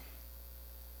have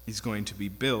is going to be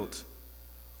built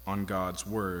on God's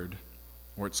word,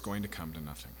 or it's going to come to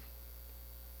nothing.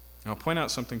 Now, I'll point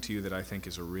out something to you that I think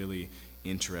is a really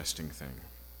interesting thing.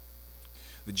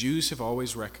 The Jews have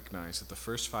always recognized that the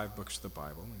first 5 books of the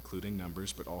Bible, including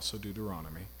Numbers, but also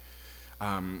Deuteronomy,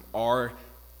 are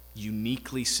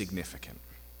uniquely significant.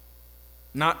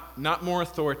 Not more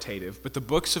authoritative, but the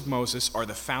books of Moses are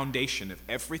the foundation of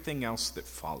everything else that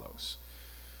follows.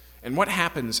 And what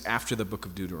happens after the book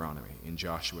of Deuteronomy in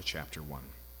Joshua chapter 1?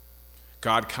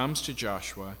 God comes to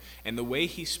Joshua, and the way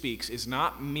he speaks is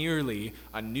not merely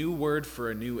a new word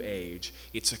for a new age.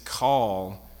 It's a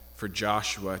call for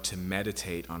Joshua to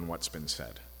meditate on what's been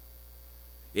said.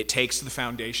 It takes the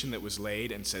foundation that was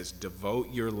laid and says,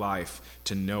 devote your life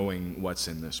to knowing what's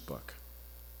in this book.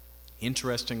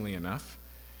 Interestingly enough,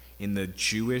 in the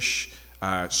Jewish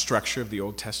structure of the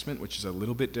Old Testament, which is a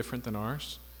little bit different than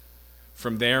ours,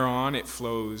 from there on it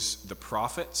flows the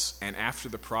prophets, and after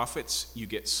the prophets you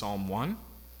get Psalm 1.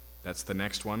 That's the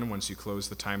next one once you close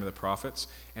the time of the prophets.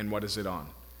 And what is it on?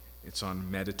 It's on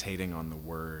meditating on the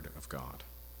Word of God.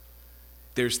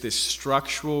 There's this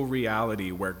structural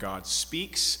reality where God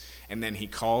speaks, and then he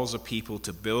calls a people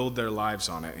to build their lives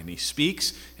on it. And he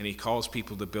speaks, and he calls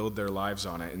people to build their lives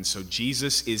on it. And so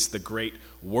Jesus is the great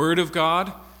Word of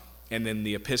God, and then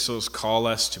the epistles call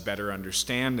us to better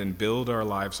understand and build our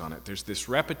lives on it. There's this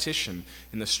repetition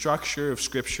in the structure of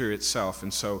Scripture itself.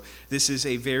 And so this is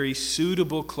a very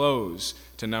suitable close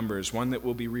to Numbers, one that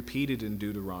will be repeated in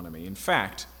Deuteronomy. In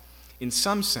fact, in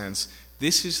some sense,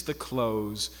 this is the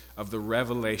close of the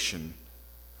revelation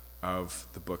of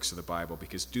the books of the Bible,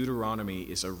 because Deuteronomy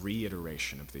is a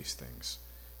reiteration of these things.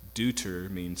 Deuter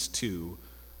means two.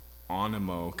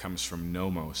 Onemo comes from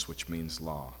nomos, which means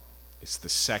law. It's the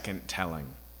second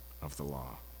telling of the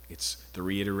law. It's the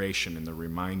reiteration and the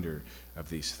reminder of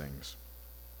these things.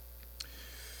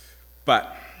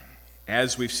 But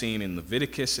as we've seen in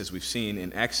Leviticus, as we've seen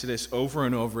in Exodus over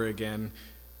and over again,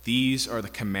 these are the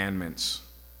commandments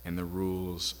and the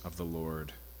rules of the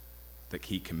Lord that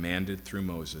he commanded through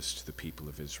Moses to the people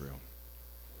of Israel.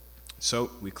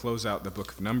 So we close out the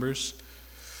book of Numbers.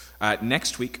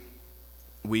 Next week,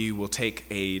 we will take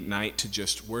a night to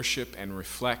just worship and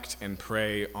reflect and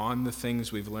pray on the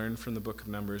things we've learned from the book of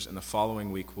Numbers, and the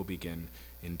following week we'll begin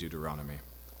in Deuteronomy.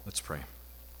 Let's pray.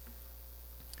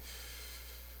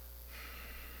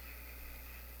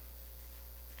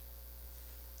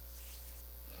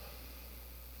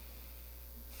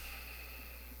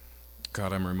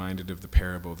 God, I'm reminded of the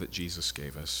parable that Jesus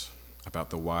gave us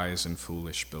about the wise and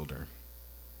foolish builder.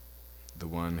 The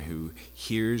one who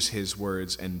hears his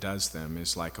words and does them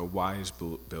is like a wise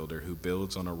builder who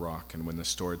builds on a rock, and when the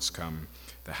storms come,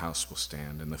 the house will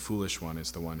stand. And the foolish one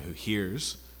is the one who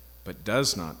hears but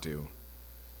does not do,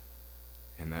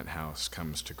 and that house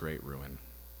comes to great ruin.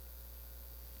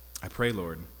 I pray,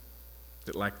 Lord,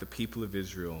 that like the people of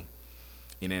Israel,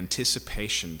 in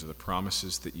anticipation to the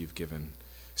promises that you've given,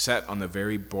 set on the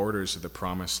very borders of the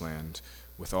promised land,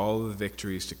 with all the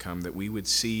victories to come, that we would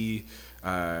see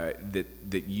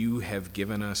that you have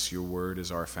given us your word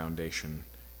as our foundation,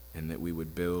 and that we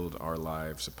would build our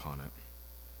lives upon it.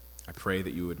 I pray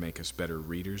that you would make us better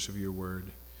readers of your word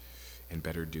and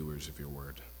better doers of your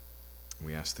word.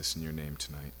 We ask this in your name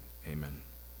tonight. Amen.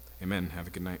 Amen. Have a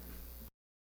good night.